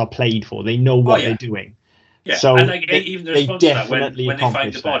 These laughs are played for. They know what they're doing. Yeah, so and even the response to that when they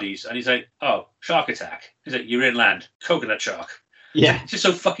find the bodies, and he's like, "Oh, shark attack." He's like, "You're inland, coconut shark." Yeah, it's just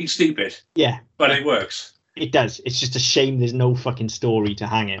so fucking stupid. Yeah, but it works. It does. It's just a shame there's no fucking story to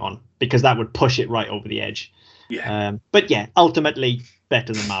hang it on because that would push it right over the edge. Yeah. But yeah, ultimately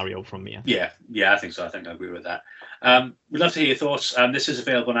better than Mario from me. Yeah, I think so. I think I agree with that. We'd love to hear your thoughts. This is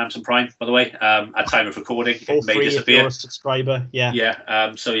available on Amazon Prime, by the way, at time of recording. It may disappear. If you're a subscriber. Yeah.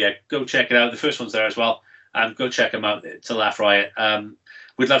 Yeah. So yeah, go check it out. The first one's there as well. Go check them out. It's a laugh riot.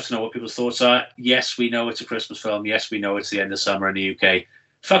 We'd love to know what people's thoughts are. Yes, we know it's a Christmas film. Yes, we know it's the end of summer in the UK.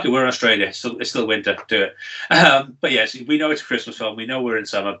 Fuck it, we're in Australia. It's still winter. Do it. But yes, we know it's a Christmas film. We know we're in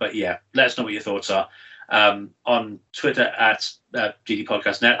summer. But yeah, let us know what your thoughts are. On Twitter at DD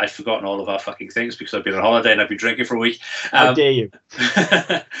Podcast Net. I've forgotten all of our fucking things because I've been on holiday and I've been drinking for a week. How dare you?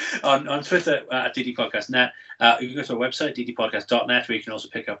 on Twitter at DD Podcast Net. You can go to our website, ddpodcast.net, where you can also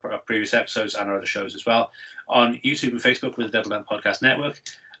pick up our previous episodes and our other shows as well. On YouTube and Facebook with the Double Down Podcast Network.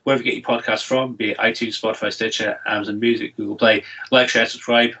 Wherever you get your podcasts from, be it iTunes, Spotify, Stitcher, Amazon Music, Google Play. Like, share,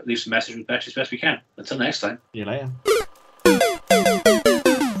 subscribe, leave some message with Betty as best we can. Until next time. See you later.